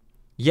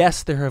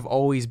 yes, there have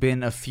always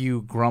been a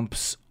few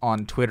grumps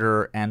on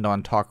Twitter and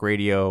on talk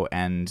radio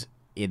and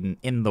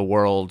in the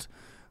world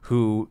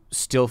who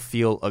still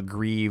feel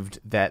aggrieved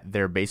that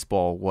their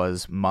baseball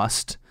was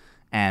must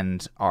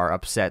and are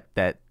upset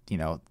that, you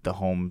know, the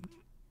home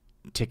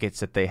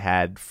tickets that they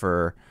had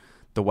for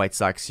the White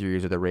Sox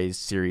series or the Rays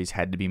series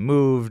had to be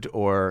moved,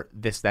 or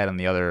this, that, and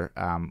the other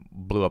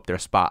blew up their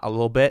spot a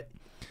little bit.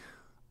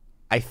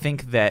 I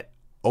think that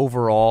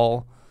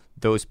overall,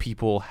 those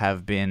people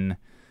have been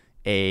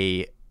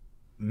a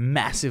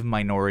massive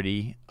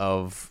minority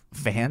of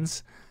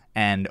fans,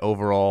 and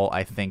overall,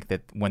 I think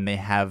that when they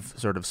have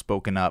sort of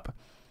spoken up,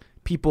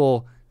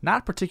 people,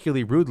 not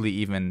particularly rudely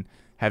even,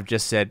 have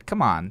just said,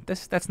 "Come on,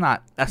 that's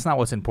not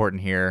what's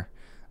important here,"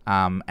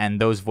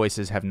 and those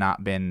voices have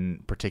not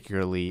been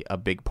particularly a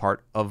big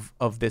part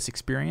of this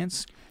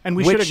experience. And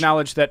we should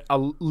acknowledge that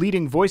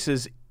leading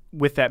voices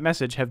with that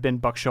message have been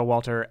Buck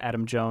Showalter,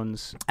 Adam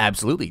Jones.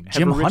 Absolutely.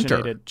 Jim Hunter,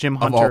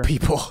 of all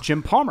people.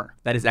 Jim Palmer.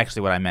 That is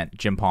actually what I meant,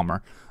 Jim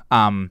Palmer.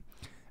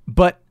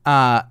 But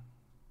that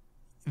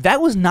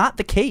was not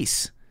the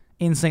case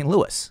in St.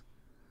 Louis.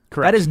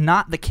 Correct. That is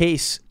not the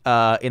case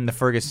in the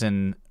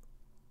Ferguson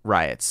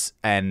riots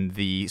and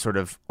the sort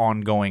of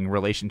ongoing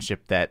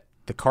relationship that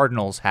the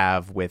Cardinals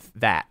have with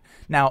that.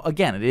 Now,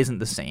 again, it isn't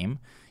the same.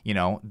 You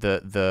know,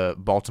 the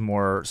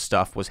Baltimore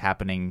stuff was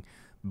happening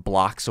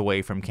blocks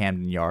away from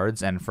Camden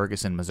Yards, and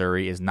Ferguson,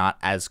 Missouri is not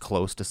as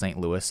close to St.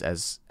 Louis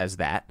as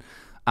that.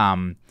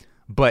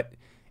 But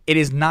it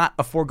is not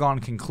a foregone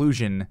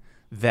conclusion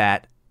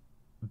that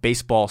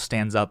baseball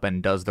stands up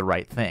and does the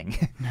right thing.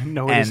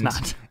 No, it is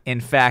not.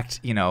 In fact,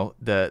 you know,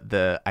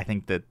 I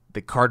think that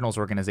the Cardinals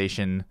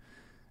organization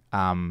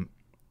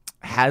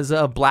has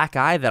a black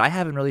eye that I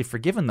haven't really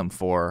forgiven them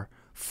for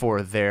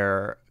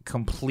their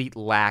complete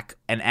lack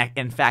and,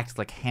 in fact,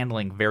 like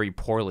handling very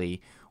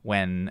poorly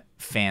when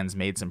fans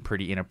made some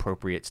pretty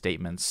inappropriate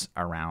statements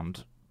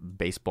around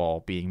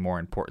baseball being more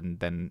important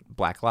than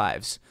Black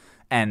lives.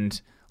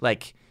 And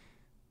like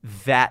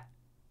that,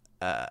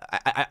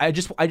 I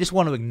just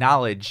want to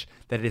acknowledge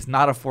that it is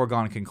not a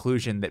foregone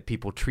conclusion that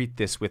people treat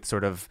this with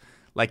sort of,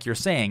 like you're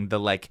saying, the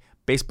like,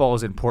 baseball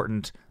is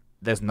important,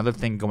 there's another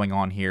thing going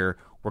on here,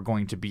 we're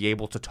going to be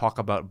able to talk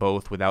about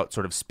both without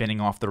sort of spinning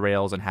off the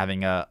rails and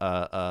having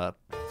a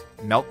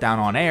meltdown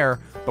on air,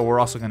 but we're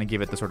also going to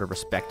give it the sort of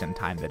respect and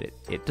time that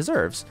it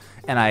deserves.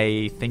 And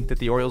I think that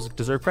the Orioles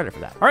deserve credit for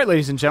that. All right,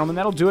 ladies and gentlemen,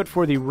 that'll do it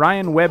for the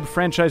Ryan Webb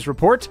Franchise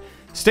Report.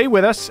 Stay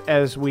with us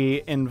as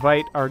we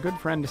invite our good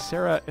friend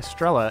Sarah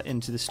Estrella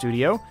into the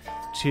studio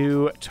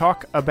to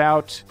talk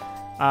about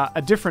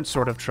a different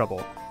sort of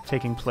trouble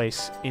taking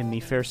place in the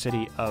fair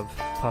city of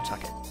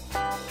Pawtucket.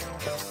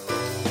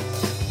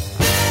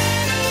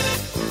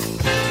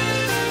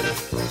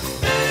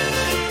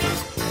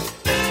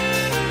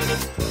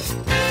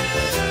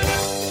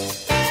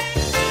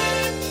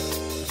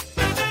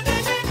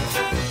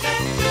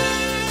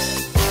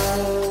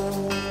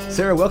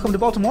 Sarah, welcome to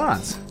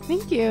Baltimoreans.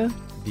 Thank you.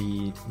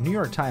 The New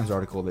York Times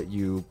article that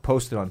you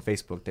posted on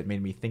Facebook that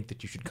made me think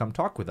that you should come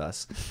talk with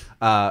us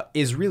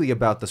is really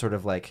about the sort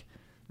of like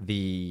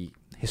the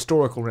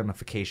historical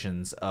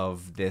ramifications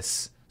of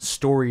this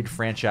storied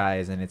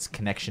franchise and its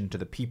connection to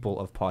the people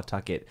of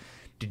Pawtucket.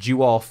 Did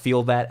you all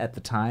feel that at the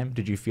time?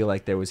 Did you feel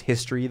like there was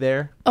history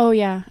there? Oh,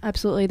 yeah,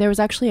 absolutely. There was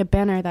actually a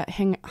banner that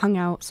hung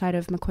outside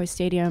of McCoy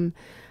Stadium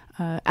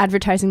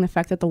advertising the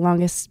fact that the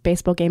longest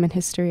baseball game in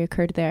history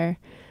occurred there.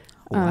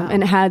 Wow.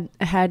 And it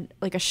had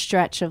like a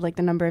stretch of like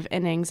the number of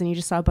innings, and you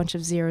just saw a bunch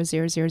of 0,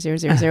 0, 0, 0,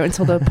 0, 0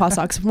 until the Paw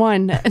Sox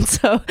won. And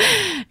so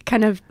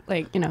kind of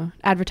like, you know,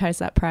 advertise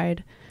that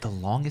pride. The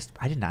longest?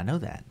 I did not know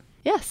that.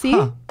 Yeah, see?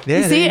 Huh.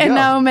 Yeah, see? And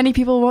now many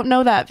people won't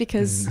know that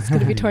because it's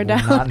going to be torn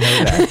down. Not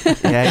know that.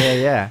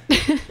 Yeah.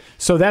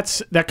 So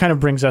that kind of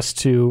brings us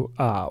to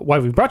why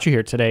we brought you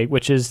here today,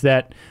 which is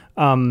that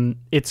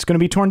it's going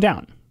to be torn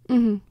down.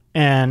 Mm-hmm.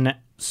 And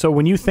so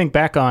when you think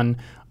back on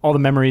all the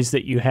memories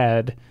that you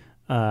had,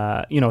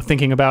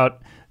 thinking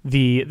about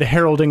the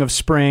heralding of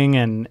spring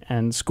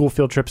and school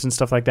field trips and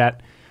stuff like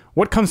that,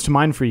 what comes to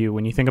mind for you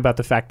when you think about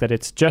the fact that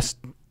it's just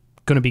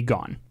going to be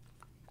gone?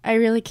 I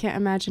really can't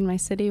imagine my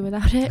city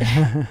without it,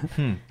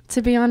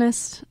 to be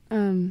honest.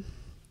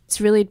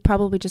 It's really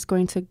probably just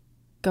going to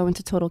go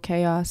into total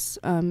chaos.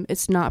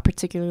 It's not a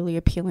particularly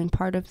appealing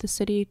part of the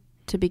city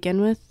to begin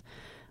with.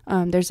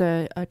 There's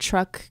a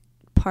truck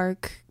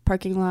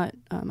parking lot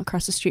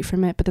across the street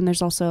from it, but then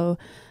there's also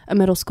a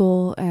middle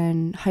school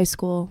and high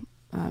school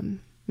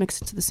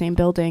mixed into the same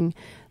building.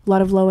 A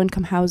lot of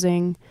low-income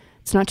housing.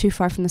 It's not too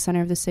far from the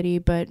center of the city,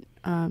 but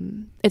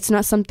it's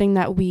not something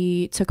that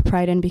we took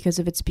pride in because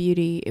of its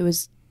beauty. It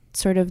was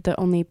sort of the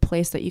only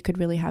place that you could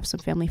really have some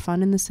family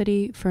fun in the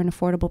city for an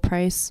affordable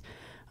price,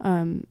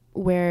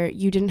 where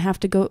you didn't have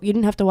to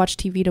watch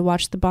TV to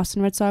watch the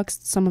Boston Red Sox.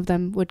 Some of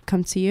them would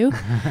come to you.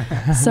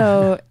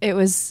 So it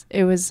was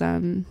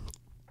a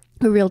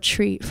real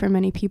treat for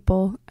many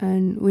people,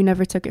 and we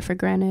never took it for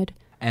granted.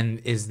 And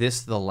is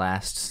this the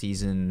last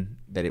season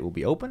that it will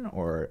be open,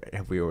 or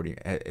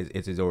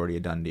is it already a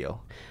done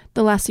deal?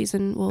 The last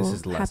season will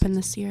happen season.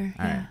 this year.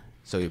 All yeah. right.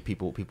 So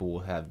people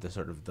will have the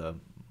sort of the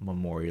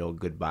memorial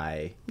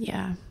goodbye.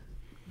 Yeah.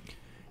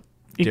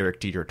 Derek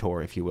Jeter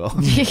tour, if you will.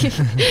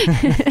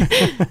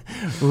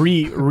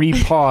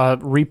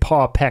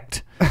 Repaw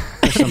pecked.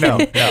 No.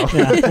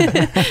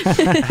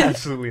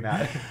 Absolutely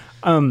not.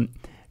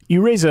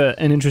 You raise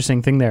an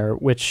interesting thing there,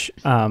 which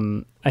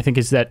I think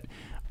is that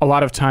a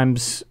lot of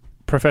times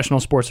professional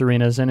sports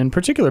arenas, and in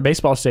particular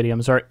baseball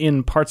stadiums, are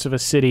in parts of a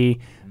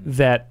city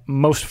that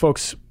most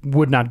folks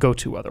would not go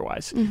to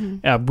otherwise.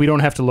 Mm-hmm. We don't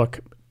have to look.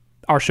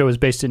 Our show is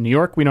based in New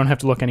York. We don't have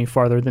to look any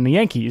farther than the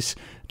Yankees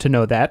to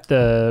know that.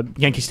 The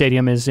Yankee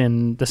Stadium is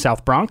in the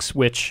South Bronx,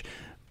 which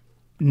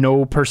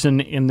no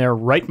person in their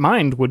right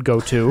mind would go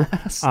to.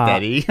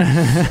 Steady.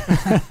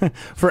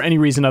 For any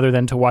reason other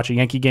than to watch a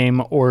Yankee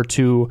game or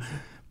to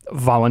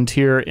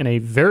volunteer in a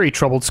very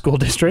troubled school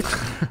district.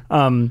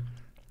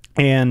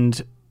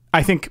 And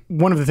I think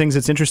one of the things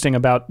that's interesting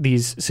about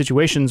these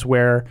situations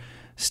where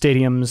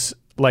stadiums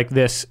like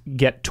this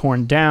get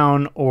torn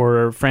down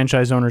or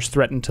franchise owners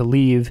threaten to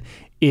leave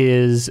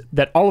is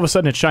that all of a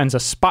sudden it shines a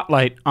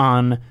spotlight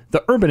on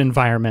the urban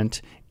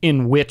environment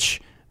in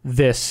which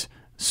this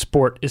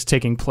sport is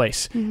taking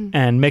place,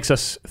 and makes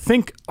us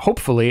think,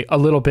 hopefully, a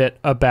little bit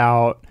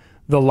about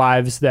the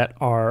lives that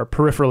are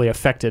peripherally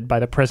affected by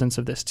the presence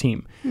of this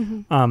team.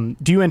 Mm-hmm.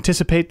 Do you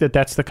anticipate that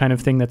that's the kind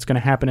of thing that's going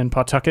to happen in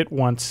Pawtucket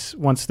once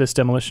this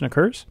demolition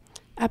occurs?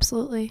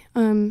 Absolutely.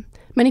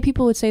 Many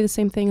people would say the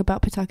same thing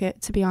about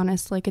Pawtucket, to be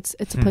honest. Like it's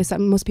a place that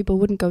most people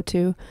wouldn't go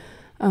to,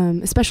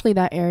 especially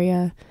that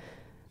area.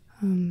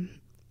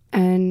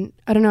 And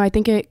I don't know, I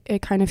think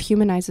it kind of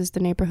humanizes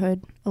the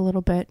neighborhood a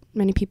little bit.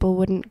 Many people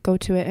wouldn't go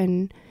to it,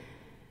 and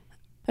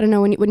I don't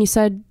know, when you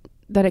said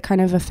that it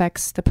kind of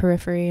affects the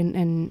periphery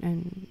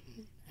and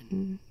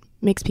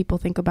makes people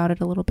think about it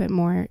a little bit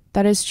more.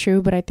 That is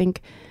true, but I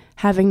think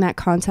having that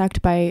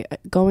contact by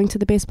going to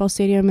the baseball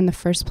stadium in the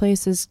first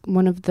place is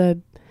one of the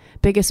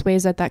biggest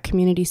ways that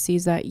community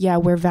sees that, yeah,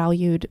 we're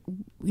valued.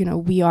 You know,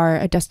 we are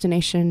a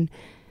destination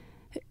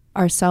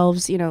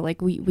ourselves, you know, like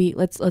we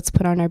let's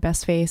put on our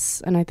best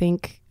face. And I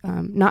think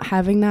not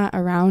having that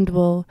around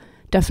will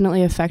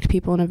definitely affect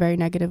people in a very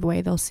negative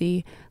way. They'll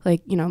see,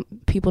 like, you know,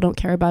 people don't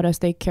care about us.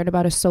 They cared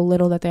about us so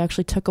little that they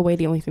actually took away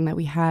the only thing that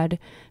we had.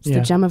 It's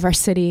the gem of our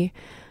city.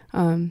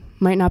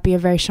 Might not be a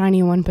very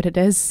shiny one, but it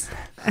is.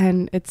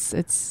 And it's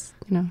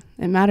you know,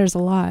 it matters a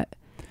lot.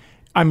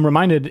 I'm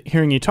reminded,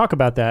 hearing you talk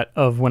about that,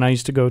 of when I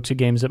used to go to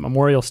games at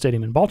Memorial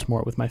Stadium in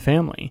Baltimore with my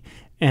family.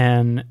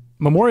 And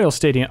Memorial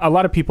Stadium, a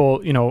lot of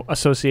people, you know,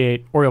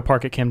 associate Oriole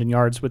Park at Camden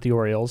Yards with the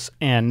Orioles,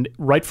 and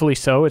rightfully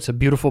so. It's a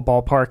beautiful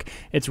ballpark.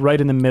 It's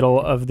right in the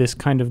middle of this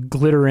kind of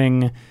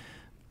glittering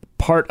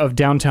part of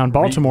downtown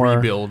Baltimore.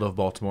 Rebuild of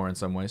Baltimore in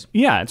some ways.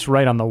 Yeah, it's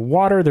right on the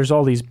water. There's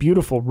all these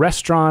beautiful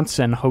restaurants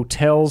and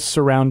hotels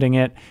surrounding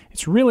it.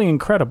 It's really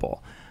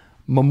incredible.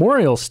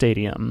 Memorial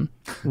Stadium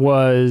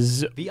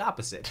was the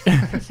opposite.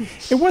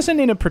 It wasn't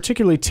in a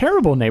particularly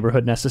terrible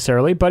neighborhood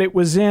necessarily, but it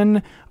was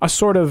in a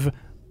sort of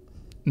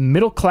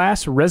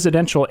middle-class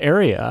residential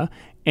area.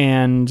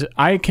 And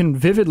I can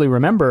vividly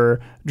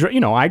remember, you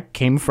know, I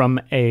came from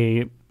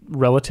a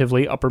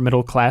relatively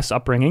upper-middle-class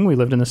upbringing. We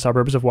lived in the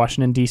suburbs of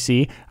Washington,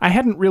 D.C. I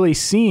hadn't really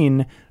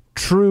seen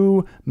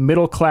true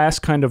middle-class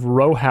kind of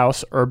row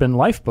house urban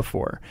life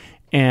before.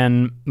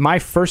 And my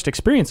first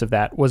experience of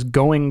that was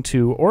going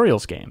to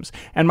Orioles games.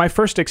 And my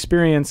first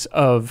experience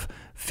of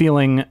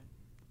feeling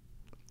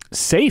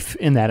safe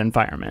in that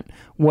environment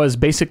was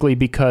basically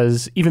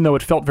because, even though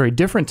it felt very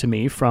different to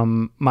me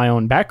from my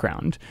own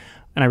background,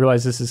 and I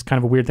realize this is kind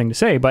of a weird thing to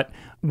say, but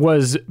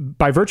was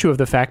by virtue of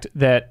the fact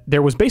that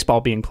there was baseball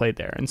being played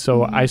there. And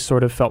so I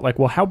sort of felt like,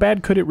 well, how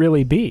bad could it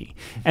really be?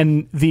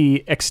 And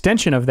the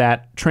extension of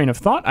that train of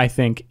thought, I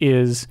think,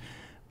 is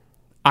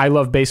I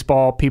love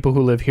baseball. People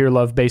who live here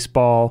love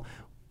baseball.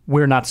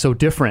 We're not so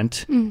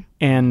different.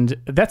 And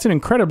that's an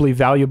incredibly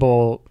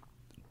valuable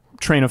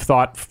train of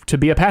thought to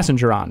be a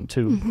passenger on,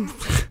 to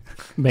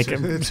make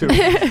it to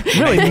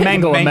really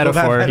mangle a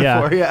metaphor.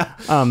 Yeah.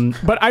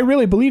 But I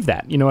really believe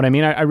that. You know what I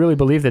mean? I really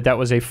believe that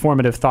was a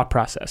formative thought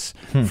process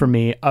for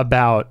me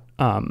about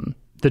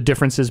the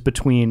differences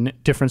between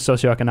different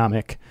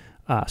socioeconomic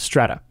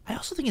strata. I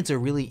also think it's a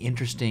really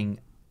interesting,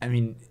 I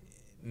mean,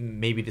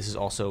 maybe this is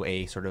also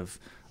a sort of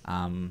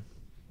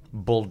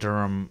Bull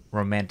Durham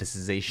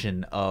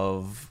romanticization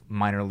of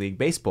minor league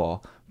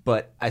baseball,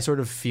 but I sort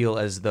of feel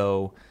as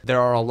though there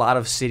are a lot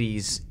of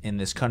cities in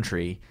this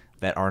country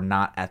that are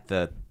not at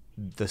the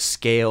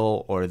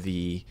scale or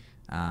the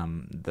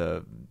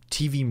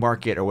TV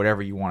market or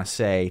whatever you want to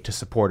say to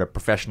support a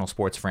professional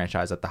sports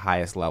franchise at the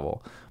highest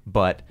level.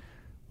 But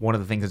one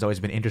of the things that's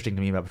always been interesting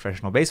to me about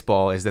professional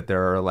baseball is that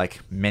there are like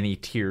many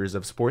tiers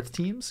of sports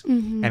teams,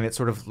 and it's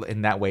sort of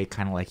in that way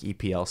kind of like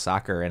EPL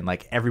soccer, and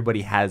like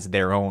everybody has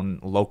their own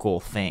local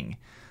thing.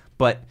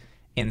 But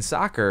in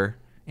soccer,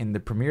 in the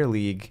Premier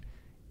League,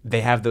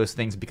 they have those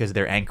things because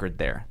they're anchored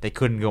there. They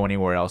couldn't go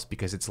anywhere else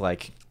because it's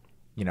like,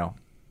 you know,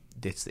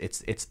 it's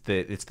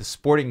the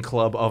sporting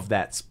club of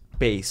that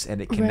space,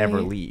 and it can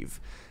never leave.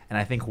 And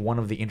I think one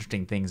of the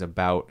interesting things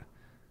about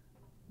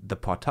the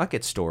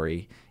Pawtucket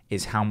story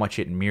is how much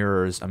it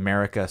mirrors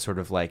America sort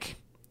of like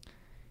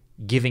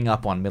giving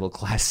up on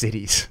middle-class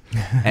cities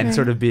and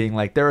sort of being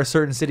like, there are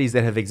certain cities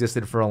that have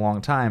existed for a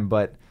long time,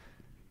 but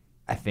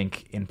I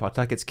think in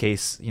Pawtucket's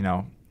case, you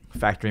know,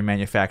 factory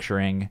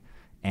manufacturing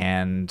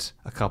and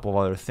a couple of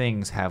other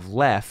things have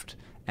left,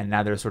 and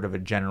now there's sort of a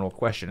general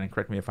question, and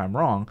correct me if I'm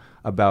wrong,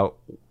 about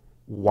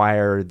why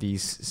are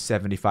these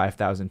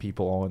 75,000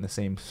 people all in the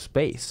same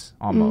space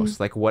almost?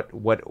 Like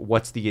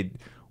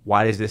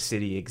why does this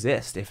city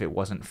exist if it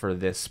wasn't for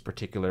this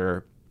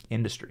particular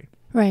industry?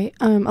 Right.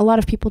 A lot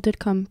of people did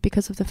come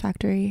because of the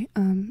factory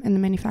and the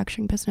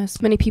manufacturing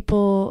business. Many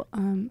people,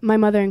 my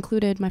mother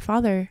included, my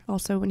father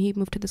also, when he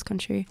moved to this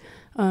country,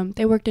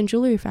 they worked in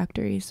jewelry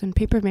factories and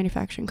paper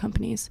manufacturing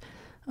companies.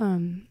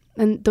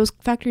 And those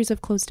factories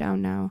have closed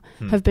down now,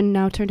 have been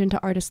now turned into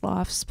artist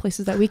lofts,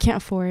 places that we can't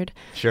afford.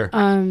 Sure.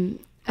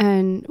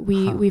 And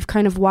we've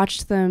kind of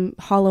watched them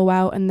hollow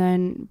out and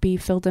then be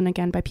filled in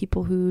again by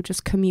people who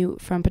just commute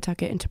from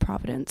Pawtucket into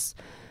Providence.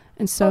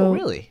 And so, oh,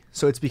 really?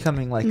 So it's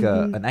becoming like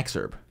an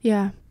exurb.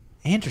 Yeah.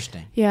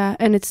 Interesting. Yeah,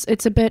 and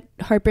it's a bit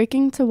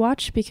heartbreaking to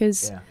watch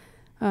because,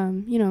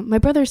 you know, my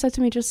brother said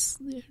to me just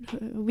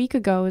a week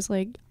ago, is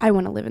like, I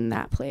want to live in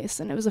that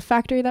place. And it was a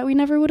factory that we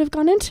never would have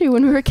gone into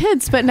when we were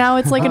kids. But now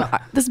it's like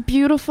this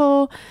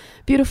beautiful,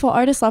 beautiful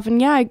artist loft.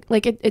 And yeah,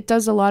 like it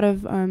does a lot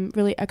of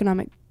really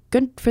economic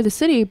good for the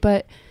city,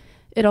 but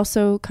it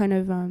also kind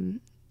of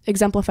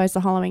exemplifies the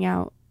hollowing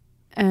out.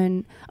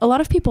 And a lot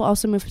of people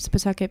also move to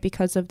Pawtucket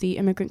because of the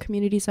immigrant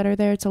communities that are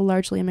there. It's a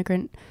largely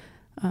immigrant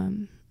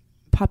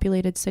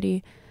populated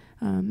city.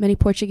 Many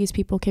Portuguese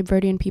people, Cape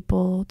Verdean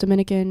people,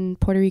 Dominican,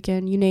 Puerto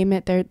Rican, you name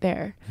it, they're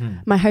there.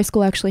 My high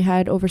school actually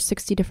had over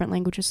 60 different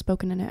languages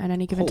spoken in it at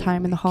any given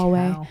time in the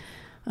hallway.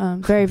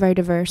 Very, very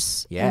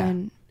diverse. Yeah.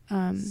 And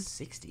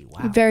 60,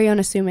 wow. Very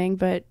unassuming,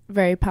 but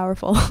very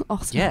powerful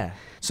also. Yeah.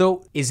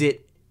 So is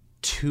it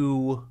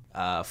too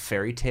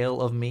fairy tale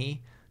of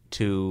me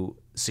to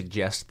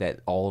suggest that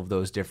all of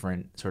those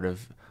different sort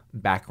of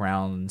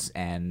backgrounds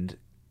and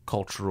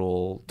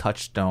cultural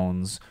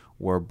touchstones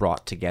were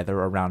brought together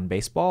around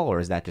baseball, or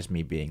is that just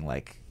me being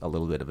like a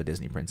little bit of a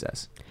Disney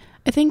princess?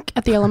 I think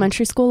at the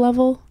elementary school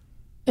level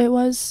it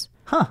was.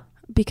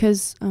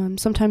 Because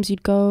sometimes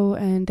you'd go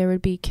and there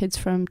would be kids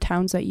from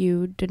towns that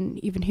you didn't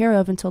even hear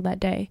of until that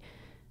day,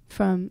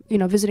 from, you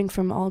know, visiting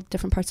from all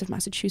different parts of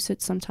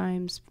Massachusetts,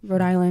 sometimes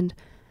Rhode Island.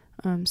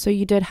 So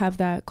you did have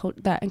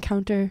that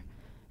encounter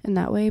in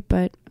that way.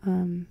 But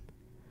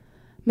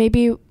maybe,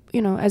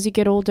 you know, as you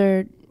get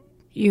older,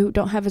 you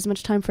don't have as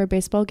much time for a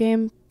baseball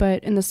game.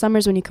 But in the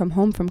summers when you come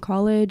home from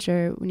college,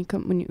 or when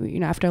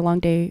you after a long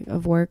day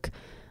of work,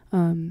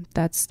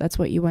 that's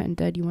what you went and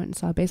did. You went and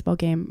saw a baseball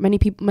game.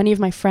 Many of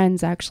my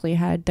friends actually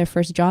had their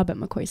first job at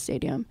McCoy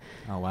Stadium.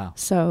 Oh, wow.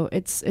 So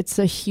it's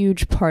a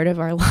huge part of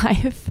our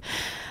life.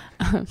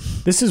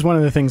 This is one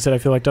of the things that I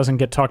feel like doesn't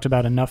get talked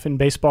about enough in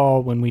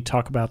baseball when we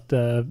talk about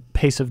the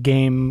pace of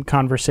game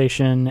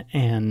conversation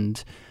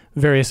and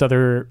various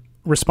other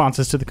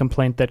responses to the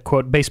complaint that,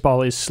 quote,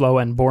 baseball is slow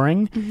and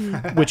boring,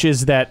 which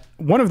is that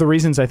one of the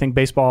reasons I think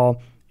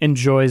baseball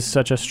enjoys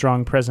such a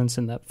strong presence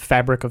in the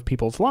fabric of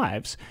people's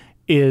lives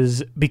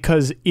is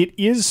because it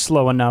is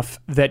slow enough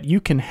that you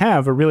can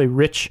have a really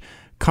rich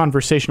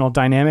conversational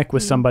dynamic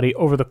with somebody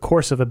over the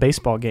course of a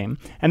baseball game.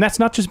 And that's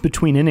not just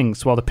between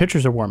innings while the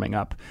pitchers are warming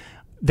up.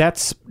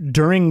 That's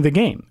during the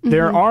game.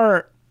 There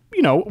are,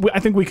 you know, I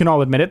think we can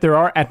all admit it, there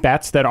are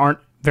at-bats that aren't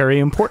very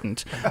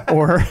important,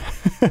 or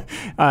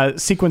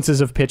sequences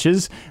of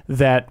pitches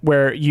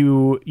where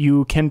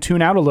you can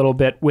tune out a little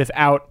bit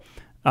without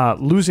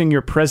losing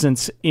your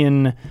presence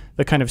in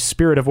the kind of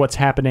spirit of what's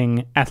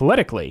happening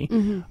athletically,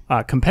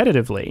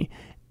 competitively.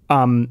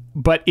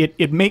 But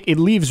it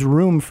leaves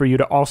room for you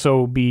to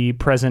also be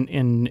present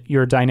in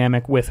your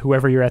dynamic with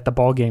whoever you're at the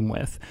ball game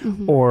with,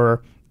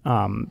 or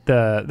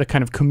the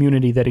kind of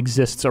community that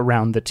exists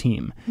around the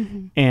team.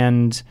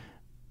 And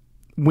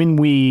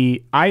when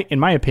in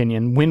my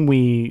opinion, when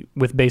we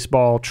with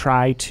baseball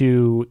try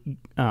to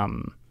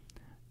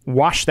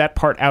wash that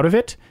part out of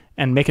it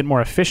and make it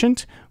more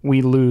efficient,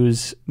 we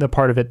lose the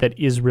part of it that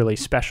is really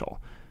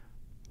special.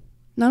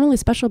 Not only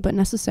special, but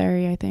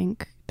necessary, I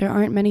think. There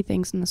aren't many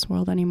things in this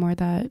world anymore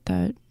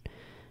that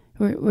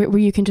where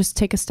you can just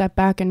take a step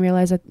back and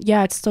realize that,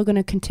 yeah, it's still going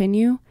to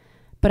continue,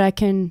 but I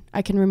can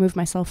remove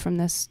myself from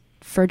this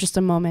for just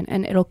a moment,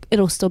 and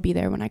it'll still be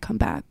there when I come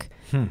back.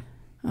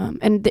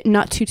 And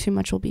not too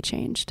much will be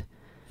changed.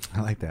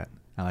 I like that.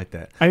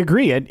 I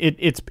agree.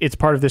 It's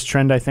part of this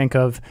trend, I think,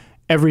 of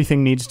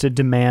everything needs to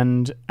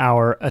demand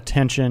our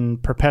attention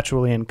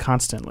perpetually and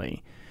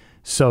constantly,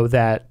 so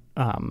that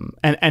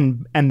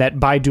and that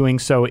by doing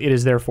so, it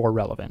is therefore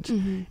relevant.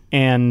 Mm-hmm.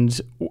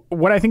 And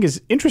what I think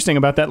is interesting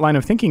about that line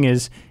of thinking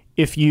is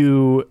if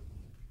you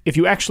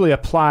actually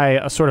apply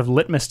a sort of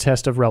litmus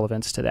test of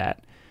relevance to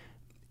that,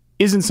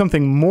 isn't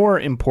something more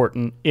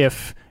important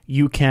if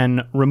you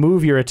can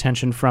remove your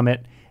attention from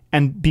it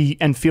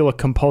and feel a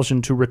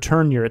compulsion to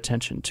return your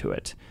attention to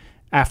it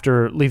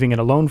after leaving it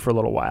alone for a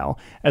little while,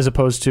 as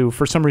opposed to,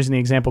 for some reason, the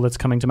example that's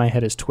coming to my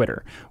head is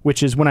Twitter,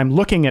 which is when I'm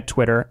looking at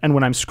Twitter and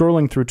when I'm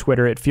scrolling through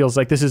Twitter, it feels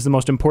like this is the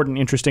most important,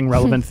 interesting,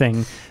 relevant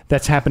thing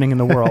that's happening in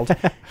the world.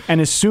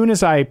 And as soon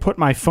as I put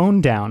my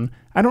phone down,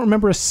 I don't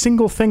remember a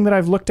single thing that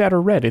I've looked at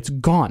or read. It's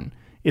gone.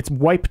 It's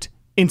wiped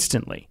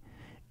instantly.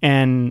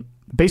 And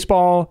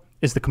baseball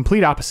is the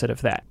complete opposite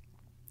of that.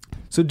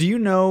 So do you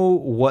know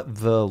what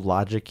the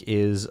logic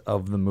is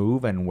of the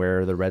move and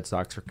where the Red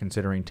Sox are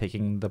considering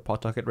taking the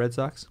Pawtucket Red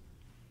Sox?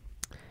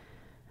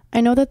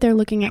 I know that they're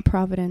looking at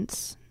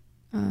Providence.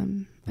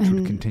 To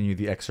continue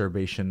the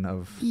exacerbation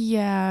of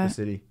the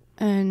city.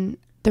 And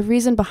the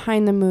reason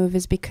behind the move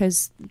is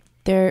because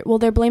they're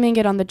blaming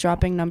it on the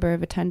dropping number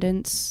of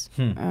attendance.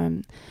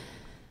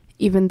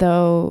 Even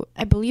though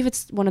I believe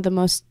it's one of the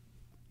most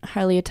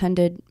highly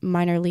attended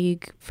minor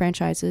league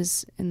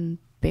franchises in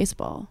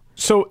baseball.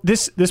 So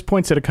this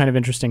points at a kind of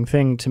interesting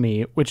thing to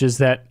me, which is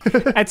that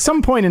at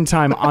some point in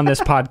time on this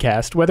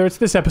podcast, whether it's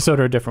this episode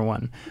or a different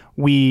one,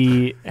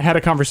 we had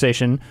a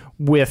conversation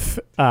with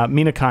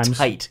Mina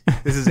Kimes.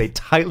 This is a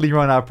tightly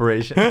run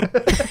operation.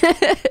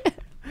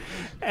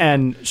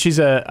 And she's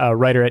a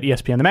writer at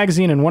ESPN the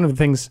magazine, and one of the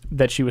things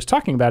that she was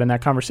talking about in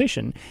that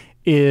conversation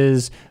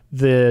is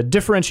the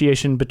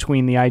differentiation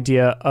between the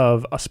idea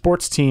of a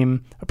sports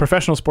team, a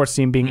professional sports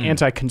team, being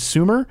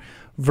anti-consumer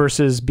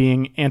versus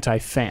being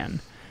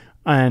anti-fan.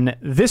 And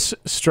this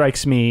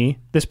strikes me,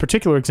 this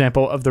particular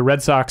example of the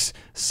Red Sox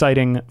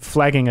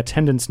flagging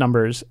attendance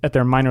numbers at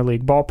their minor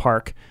league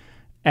ballpark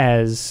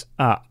as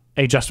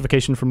a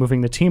justification for moving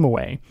the team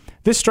away.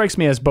 This strikes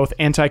me as both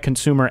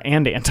anti-consumer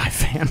and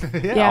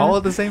anti-fan. Yeah, all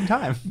at the same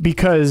time.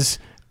 Because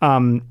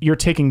you're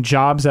taking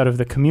jobs out of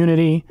the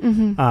community.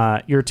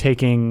 Mm-hmm. You're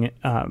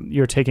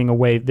taking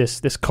away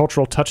this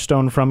cultural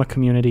touchstone from a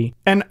community.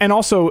 And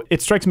also,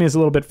 it strikes me as a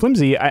little bit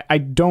flimsy. I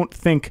don't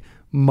think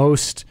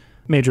most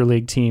major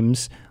league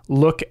teams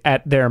look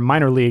at their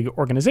minor league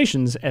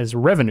organizations as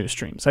revenue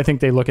streams. I think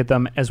they look at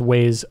them as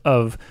ways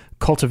of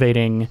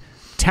cultivating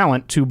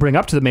talent to bring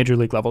up to the major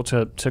league level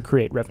to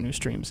create revenue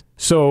streams.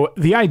 So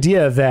the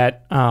idea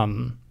that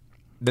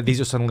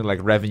these are suddenly like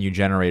revenue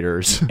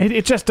generators,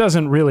 it just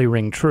doesn't really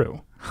ring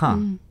true. Huh.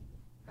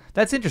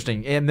 That's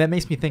interesting, and that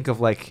makes me think of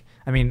the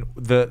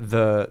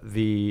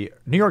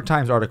New York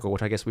Times article,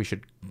 which I guess we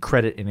should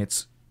credit in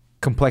its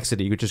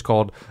complexity, which is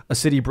called "A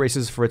City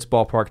Braces for Its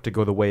Ballpark to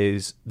Go the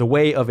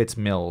Way of Its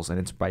Mills," and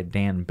it's by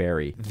Dan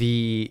Barry.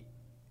 The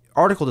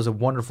article does a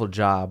wonderful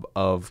job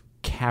of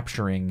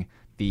capturing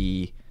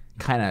the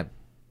kind of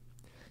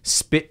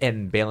spit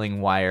and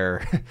baling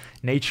wire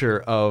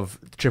nature of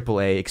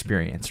AAA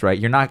experience, right?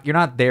 You're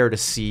not there to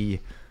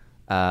see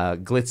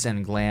glitz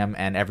and glam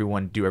and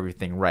everyone do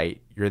everything right.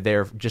 You're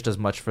there just as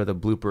much for the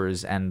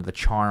bloopers and the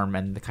charm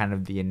and the kind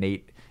of the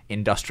innate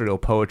industrial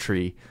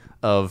poetry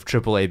of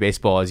AAA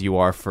baseball as you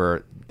are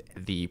for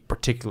the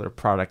particular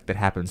product that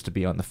happens to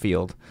be on the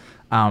field.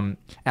 And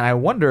I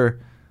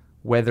wonder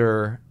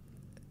whether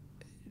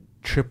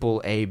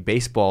AAA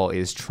baseball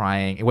is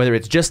trying, whether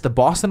it's just the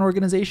Boston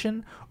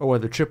organization or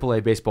whether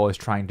AAA baseball is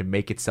trying to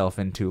make itself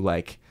into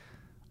like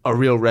a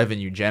real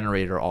revenue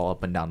generator all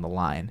up and down the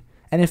line.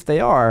 And if they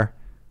aren't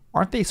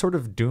they sort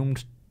of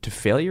doomed to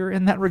failure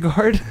in that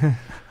regard?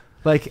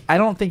 Like, I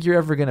don't think you're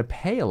ever going to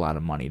pay a lot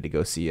of money to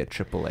go see a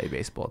AAA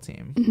baseball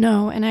team.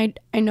 No, and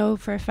I know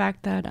for a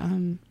fact that,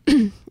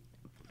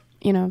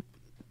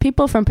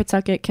 people from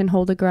Pawtucket can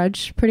hold a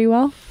grudge pretty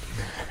well.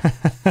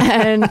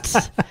 And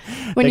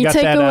when you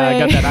take away...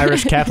 got that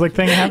Irish Catholic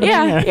thing happening?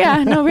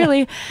 Yeah, no,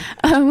 really.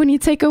 When you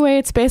take away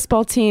its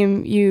baseball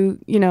team,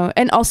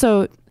 and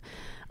also...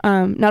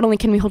 not only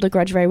can we hold a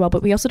grudge very well,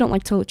 but we also don't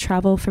like to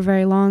travel for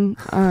very long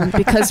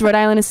because Rhode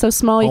Island is so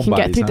small. You can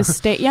get through the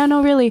state. Yeah,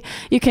 no, really.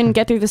 You can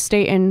get through the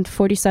state in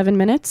 47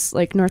 minutes,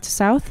 like north to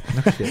south.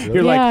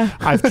 You're like,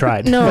 I've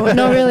tried. No,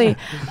 really.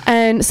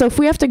 And so if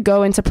we have to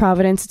go into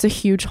Providence, it's a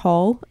huge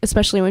haul,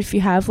 especially if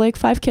you have like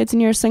 5 kids and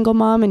you're a single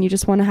mom and you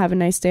just want to have a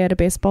nice day at a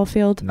baseball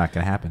field. Not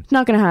going to happen.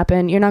 Not going to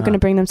happen. You're not going to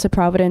bring them to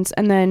Providence.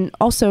 And then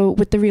also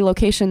with the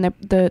relocation,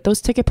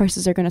 those ticket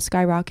prices are going to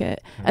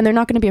skyrocket and they're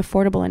not going to be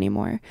affordable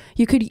anymore.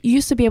 You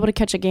used to be able to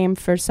catch a game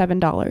for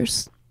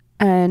 $7,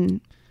 and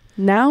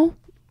now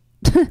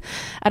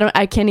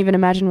I can't even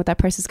imagine what that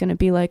price is going to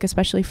be like,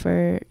 especially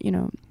for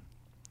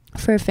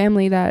a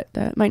family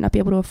that might not be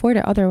able to afford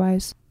it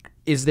otherwise.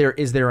 Is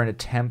there an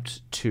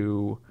attempt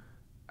to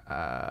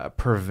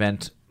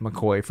prevent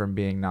McCoy from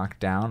being knocked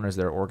down, or is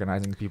there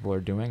organizing people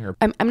are doing? Or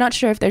I'm not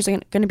sure if there's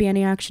going to be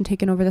any action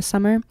taken over the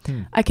summer.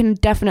 I can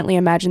definitely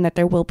imagine that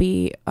there will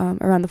be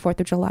around the 4th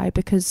of July,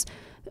 because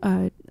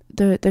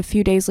the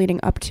few days leading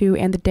up to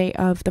and the day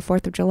of the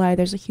 4th of July,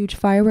 there's a huge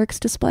fireworks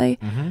display.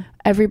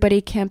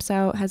 Everybody camps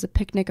out, has a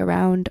picnic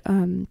around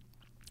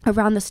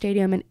the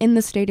stadium, and in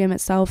the stadium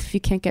itself, if you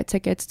can't get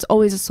tickets, it's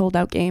always a sold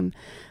out game.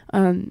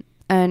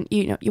 And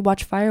you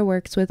watch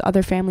fireworks with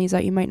other families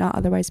that you might not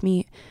otherwise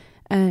meet,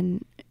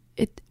 and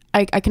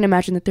I can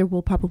imagine that there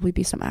will probably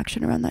be some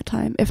action around that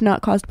time, if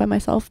not caused by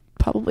myself,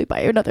 probably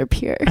by another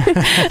peer.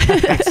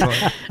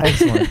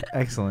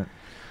 Excellent.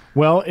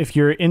 Well, if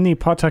you're in the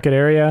Pawtucket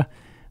area,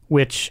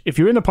 if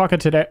you're in the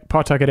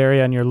Pawtucket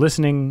area and you're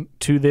listening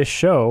to this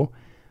show,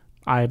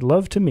 I'd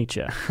love to meet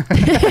you.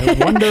 I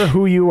wonder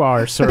who you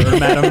are, sir or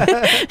madam.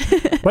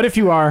 But if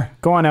you are,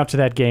 go on out to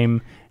that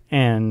game,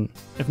 and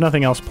if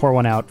nothing else, pour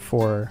one out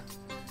for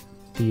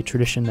the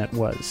tradition that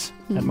was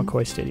at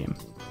McCoy Stadium.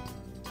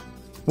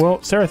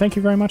 Well, Sarah, thank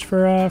you very much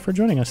for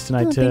joining us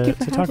tonight to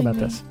talk about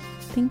this.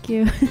 Thank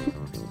you.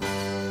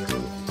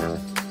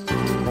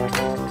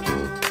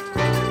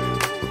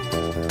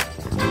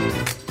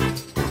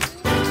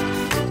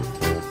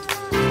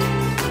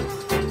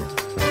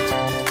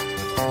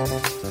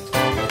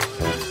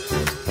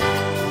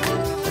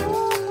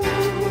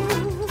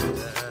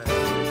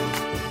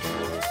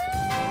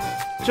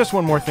 Just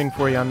one more thing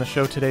for you on the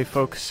show today,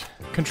 folks.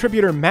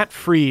 Contributor Matt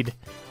Freed,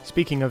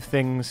 speaking of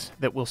things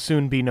that will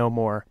soon be no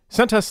more,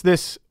 sent us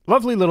this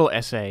lovely little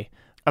essay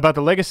about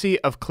the legacy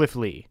of Cliff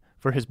Lee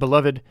for his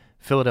beloved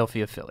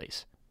Philadelphia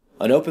Phillies.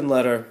 An open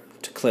letter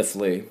to Cliff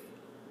Lee.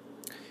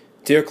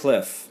 Dear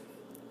Cliff,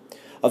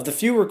 of the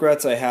few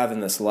regrets I have in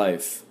this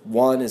life,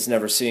 one is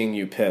never seeing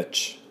you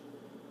pitch.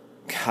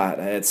 God,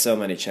 I had so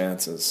many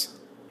chances.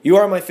 You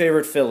are my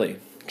favorite Philly,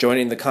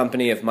 joining the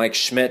company of Mike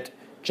Schmidt,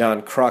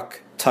 John Kruk,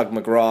 Tug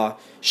McGraw,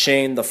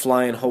 Shane the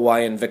Flying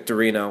Hawaiian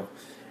Victorino,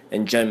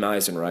 and Jim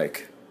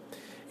Eisenreich.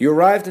 You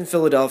arrived in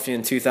Philadelphia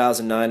in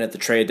 2009 at the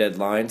trade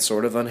deadline,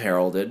 sort of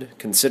unheralded,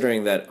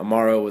 considering that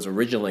Amaro was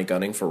originally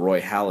gunning for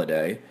Roy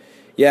Halladay.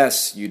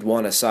 Yes, you'd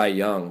won a Cy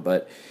Young,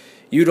 but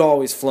you'd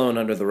always flown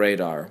under the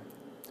radar.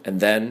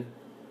 And then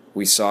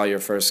we saw your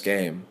first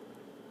game.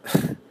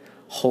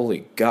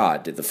 Holy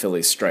God, did the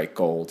Phillies strike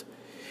gold.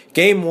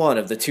 Game 1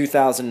 of the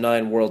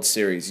 2009 World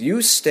Series,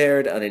 you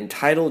stared an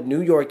entitled New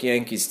York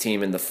Yankees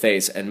team in the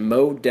face and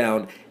mowed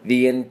down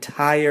the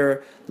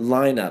entire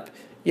lineup.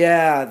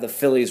 Yeah, the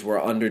Phillies were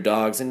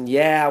underdogs, and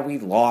yeah, we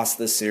lost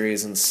the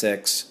series in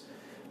 6.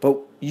 But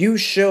you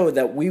showed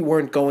that we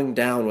weren't going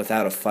down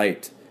without a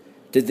fight.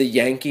 Did the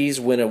Yankees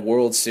win a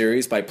World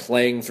Series by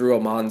playing through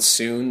a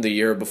monsoon the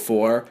year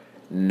before?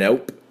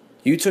 Nope.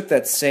 You took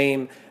that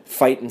same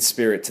fighting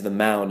spirit to the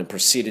mound and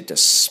proceeded to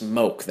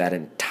smoke that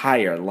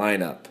entire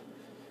lineup.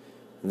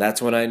 And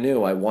that's when I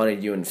knew I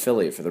wanted you in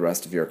Philly for the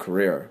rest of your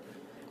career.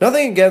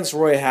 Nothing against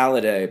Roy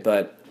Halladay,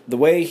 but the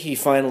way he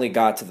finally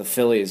got to the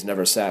Phillies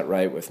never sat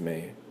right with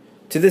me.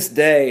 To this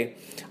day,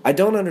 I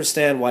don't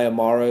understand why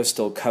Amaro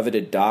still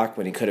coveted Doc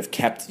when he could have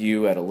kept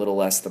you at a little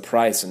less the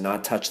price and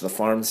not touched the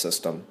farm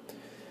system.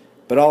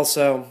 But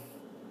also,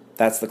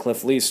 that's the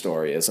Cliff Lee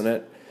story, isn't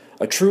it?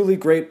 A truly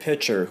great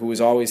pitcher who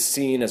was always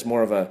seen as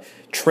more of a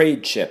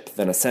trade chip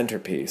than a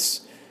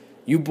centerpiece.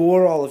 You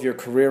bore all of your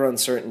career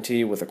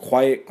uncertainty with a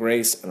quiet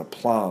grace and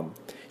aplomb.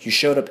 You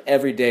showed up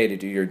every day to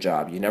do your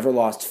job. You never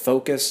lost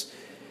focus,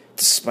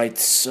 despite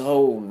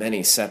so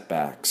many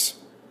setbacks.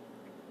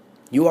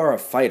 You are a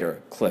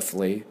fighter, Cliff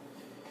Lee.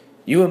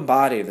 You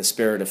embody the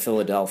spirit of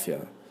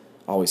Philadelphia.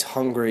 Always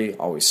hungry,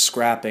 always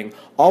scrapping,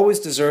 always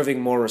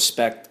deserving more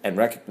respect and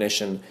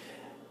recognition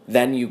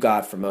than you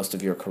got for most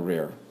of your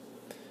career.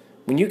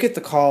 When you get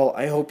the call,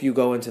 I hope you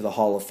go into the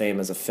Hall of Fame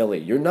as a Philly.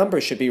 Your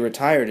number should be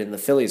retired in the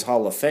Phillies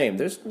Hall of Fame.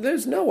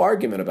 There's no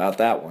argument about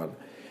that one.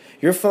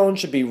 Your phone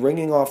should be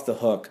ringing off the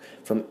hook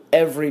from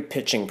every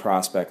pitching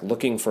prospect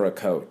looking for a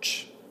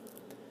coach.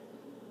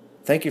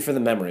 Thank you for the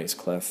memories,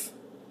 Cliff.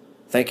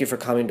 Thank you for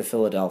coming to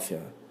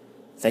Philadelphia.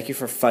 Thank you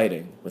for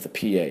fighting with a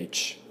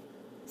PH.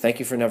 Thank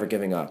you for never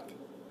giving up.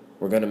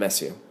 We're going to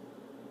miss you.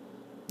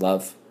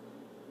 Love,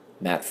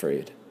 Matt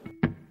Freed.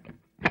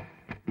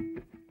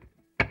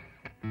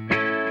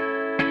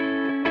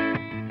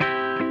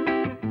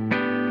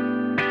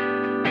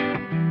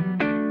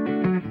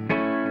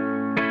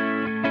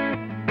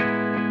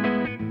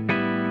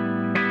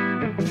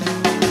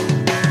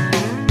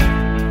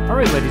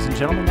 Ladies and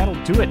gentlemen,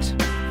 that'll do it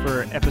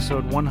for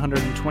episode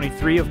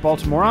 123 of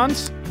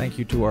Baltimoreans. Thank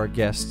you to our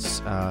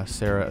guests,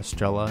 Sarah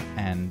Estrella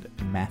and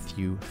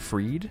Matthew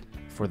Freed,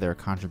 for their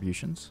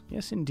contributions.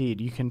 Yes, indeed.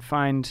 You can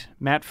find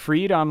Matt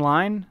Freed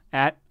online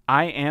at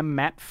I am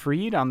Matt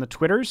Freed on the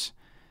Twitters.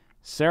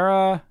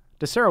 Sarah,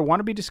 does Sarah want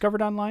to be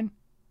discovered online?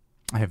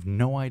 I have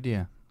no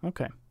idea.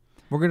 Okay.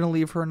 We're going to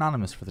leave her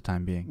anonymous for the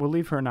time being. We'll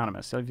leave her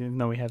anonymous, even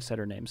though we have said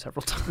her name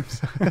several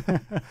times.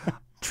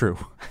 True.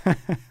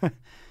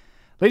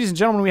 Ladies and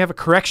gentlemen, we have a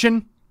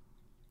correction,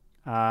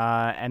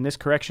 and this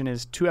correction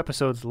is 2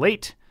 episodes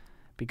late.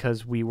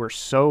 because we were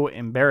so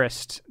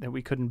embarrassed that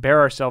we couldn't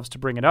bear ourselves to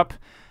bring it up.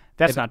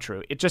 That's not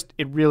true. It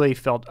really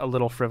felt a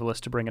little frivolous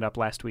to bring it up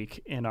last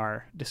week in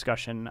our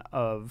discussion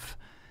of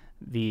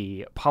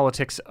the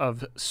politics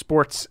of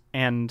sports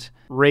and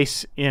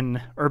race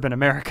in urban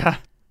America.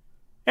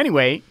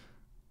 Anyway,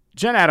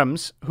 Jen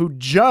Adams, who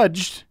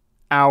judged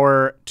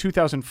our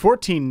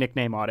 2014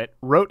 nickname audit,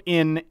 wrote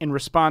in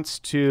response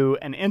to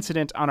an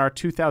incident on our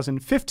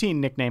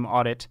 2015 nickname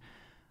audit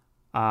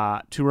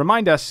to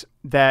remind us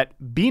that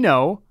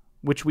Beano,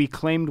 which we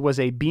claimed was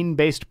a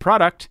bean-based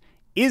product,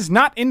 is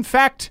not, in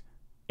fact,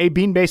 a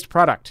bean-based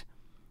product.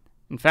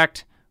 In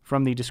fact,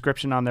 from the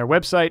description on their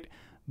website,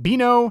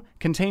 Beano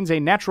contains a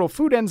natural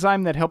food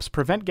enzyme that helps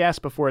prevent gas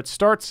before it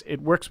starts.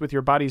 It works with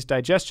your body's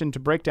digestion to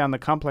break down the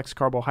complex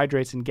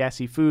carbohydrates in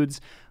gassy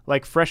foods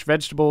like fresh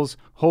vegetables,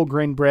 whole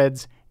grain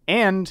breads,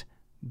 and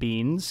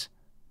beans,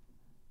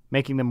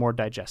 making them more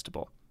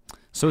digestible.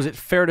 So is it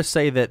fair to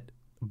say that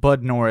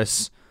Bud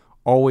Norris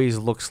always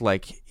looks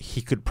like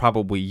he could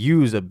probably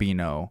use a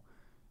Beano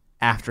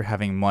after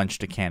having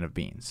munched a can of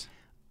beans?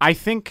 I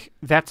think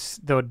that's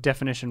the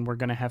definition we're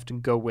going to have to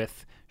go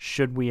with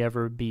should we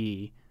ever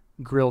be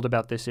grilled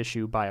about this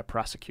issue by a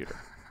prosecutor.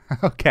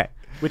 Okay.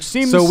 Which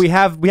seems... So we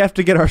have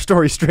to get our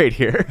story straight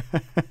here.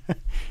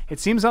 It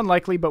seems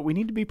unlikely, but we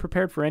need to be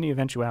prepared for any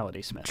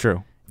eventuality, Smith.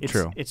 True.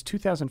 It's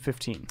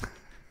 2015.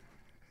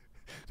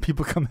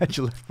 People come at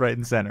you left, right,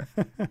 and center.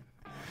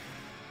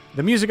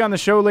 The music on the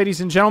show,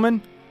 ladies and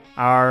gentlemen,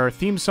 our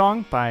theme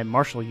song by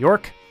Marshall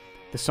York,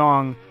 the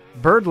song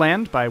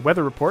Birdland by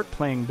Weather Report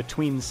playing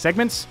between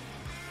segments,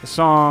 the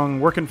song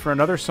Workin' for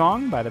Another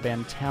Song by the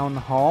band Town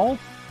Hall,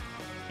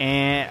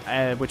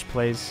 and which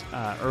plays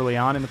early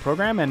on in the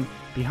program, and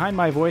behind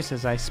my voice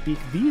as I speak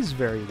these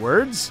very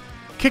words,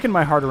 Kicking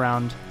My Heart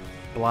Around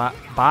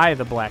by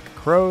the Black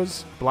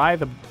Crows, Bly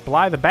the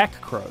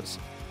Back Crows.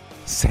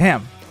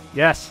 Sam.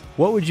 Yes.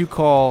 What would you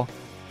call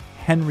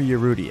Henry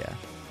Urrutia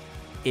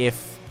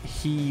if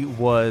he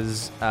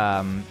was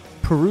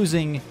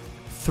perusing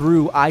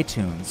through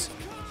iTunes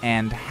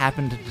and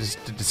happened to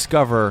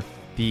discover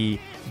the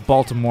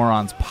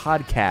Baltimoreans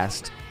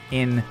podcast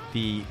in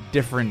the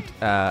different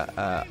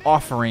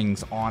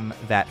offerings on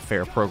that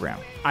fair program?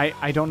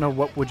 I don't know.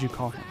 What would you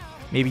call him?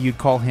 Maybe you'd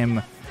call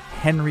him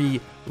Henry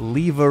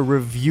Leave a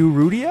Review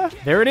Rudia?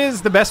 There it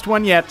is, the best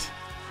one yet.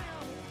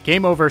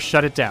 Game over,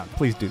 shut it down.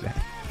 Please do that.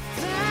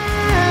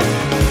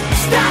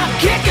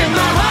 Stop kicking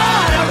my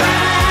heart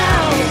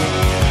around.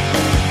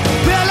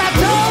 Well, I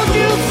told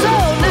you so,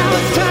 now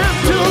it's time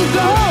to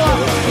go.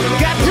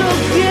 Got to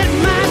get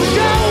my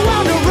show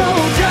on the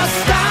road, just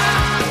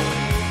stop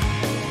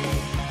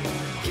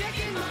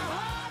kicking my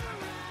heart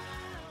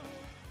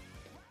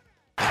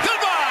around.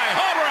 Goodbye,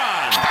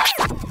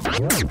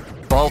 home run!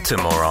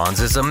 Baltimoreans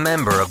is a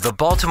member of the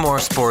Baltimore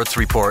Sports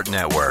Report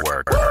Network.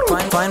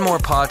 Find more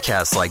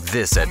podcasts like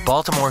this at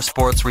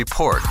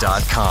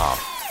baltimoresportsreport.com.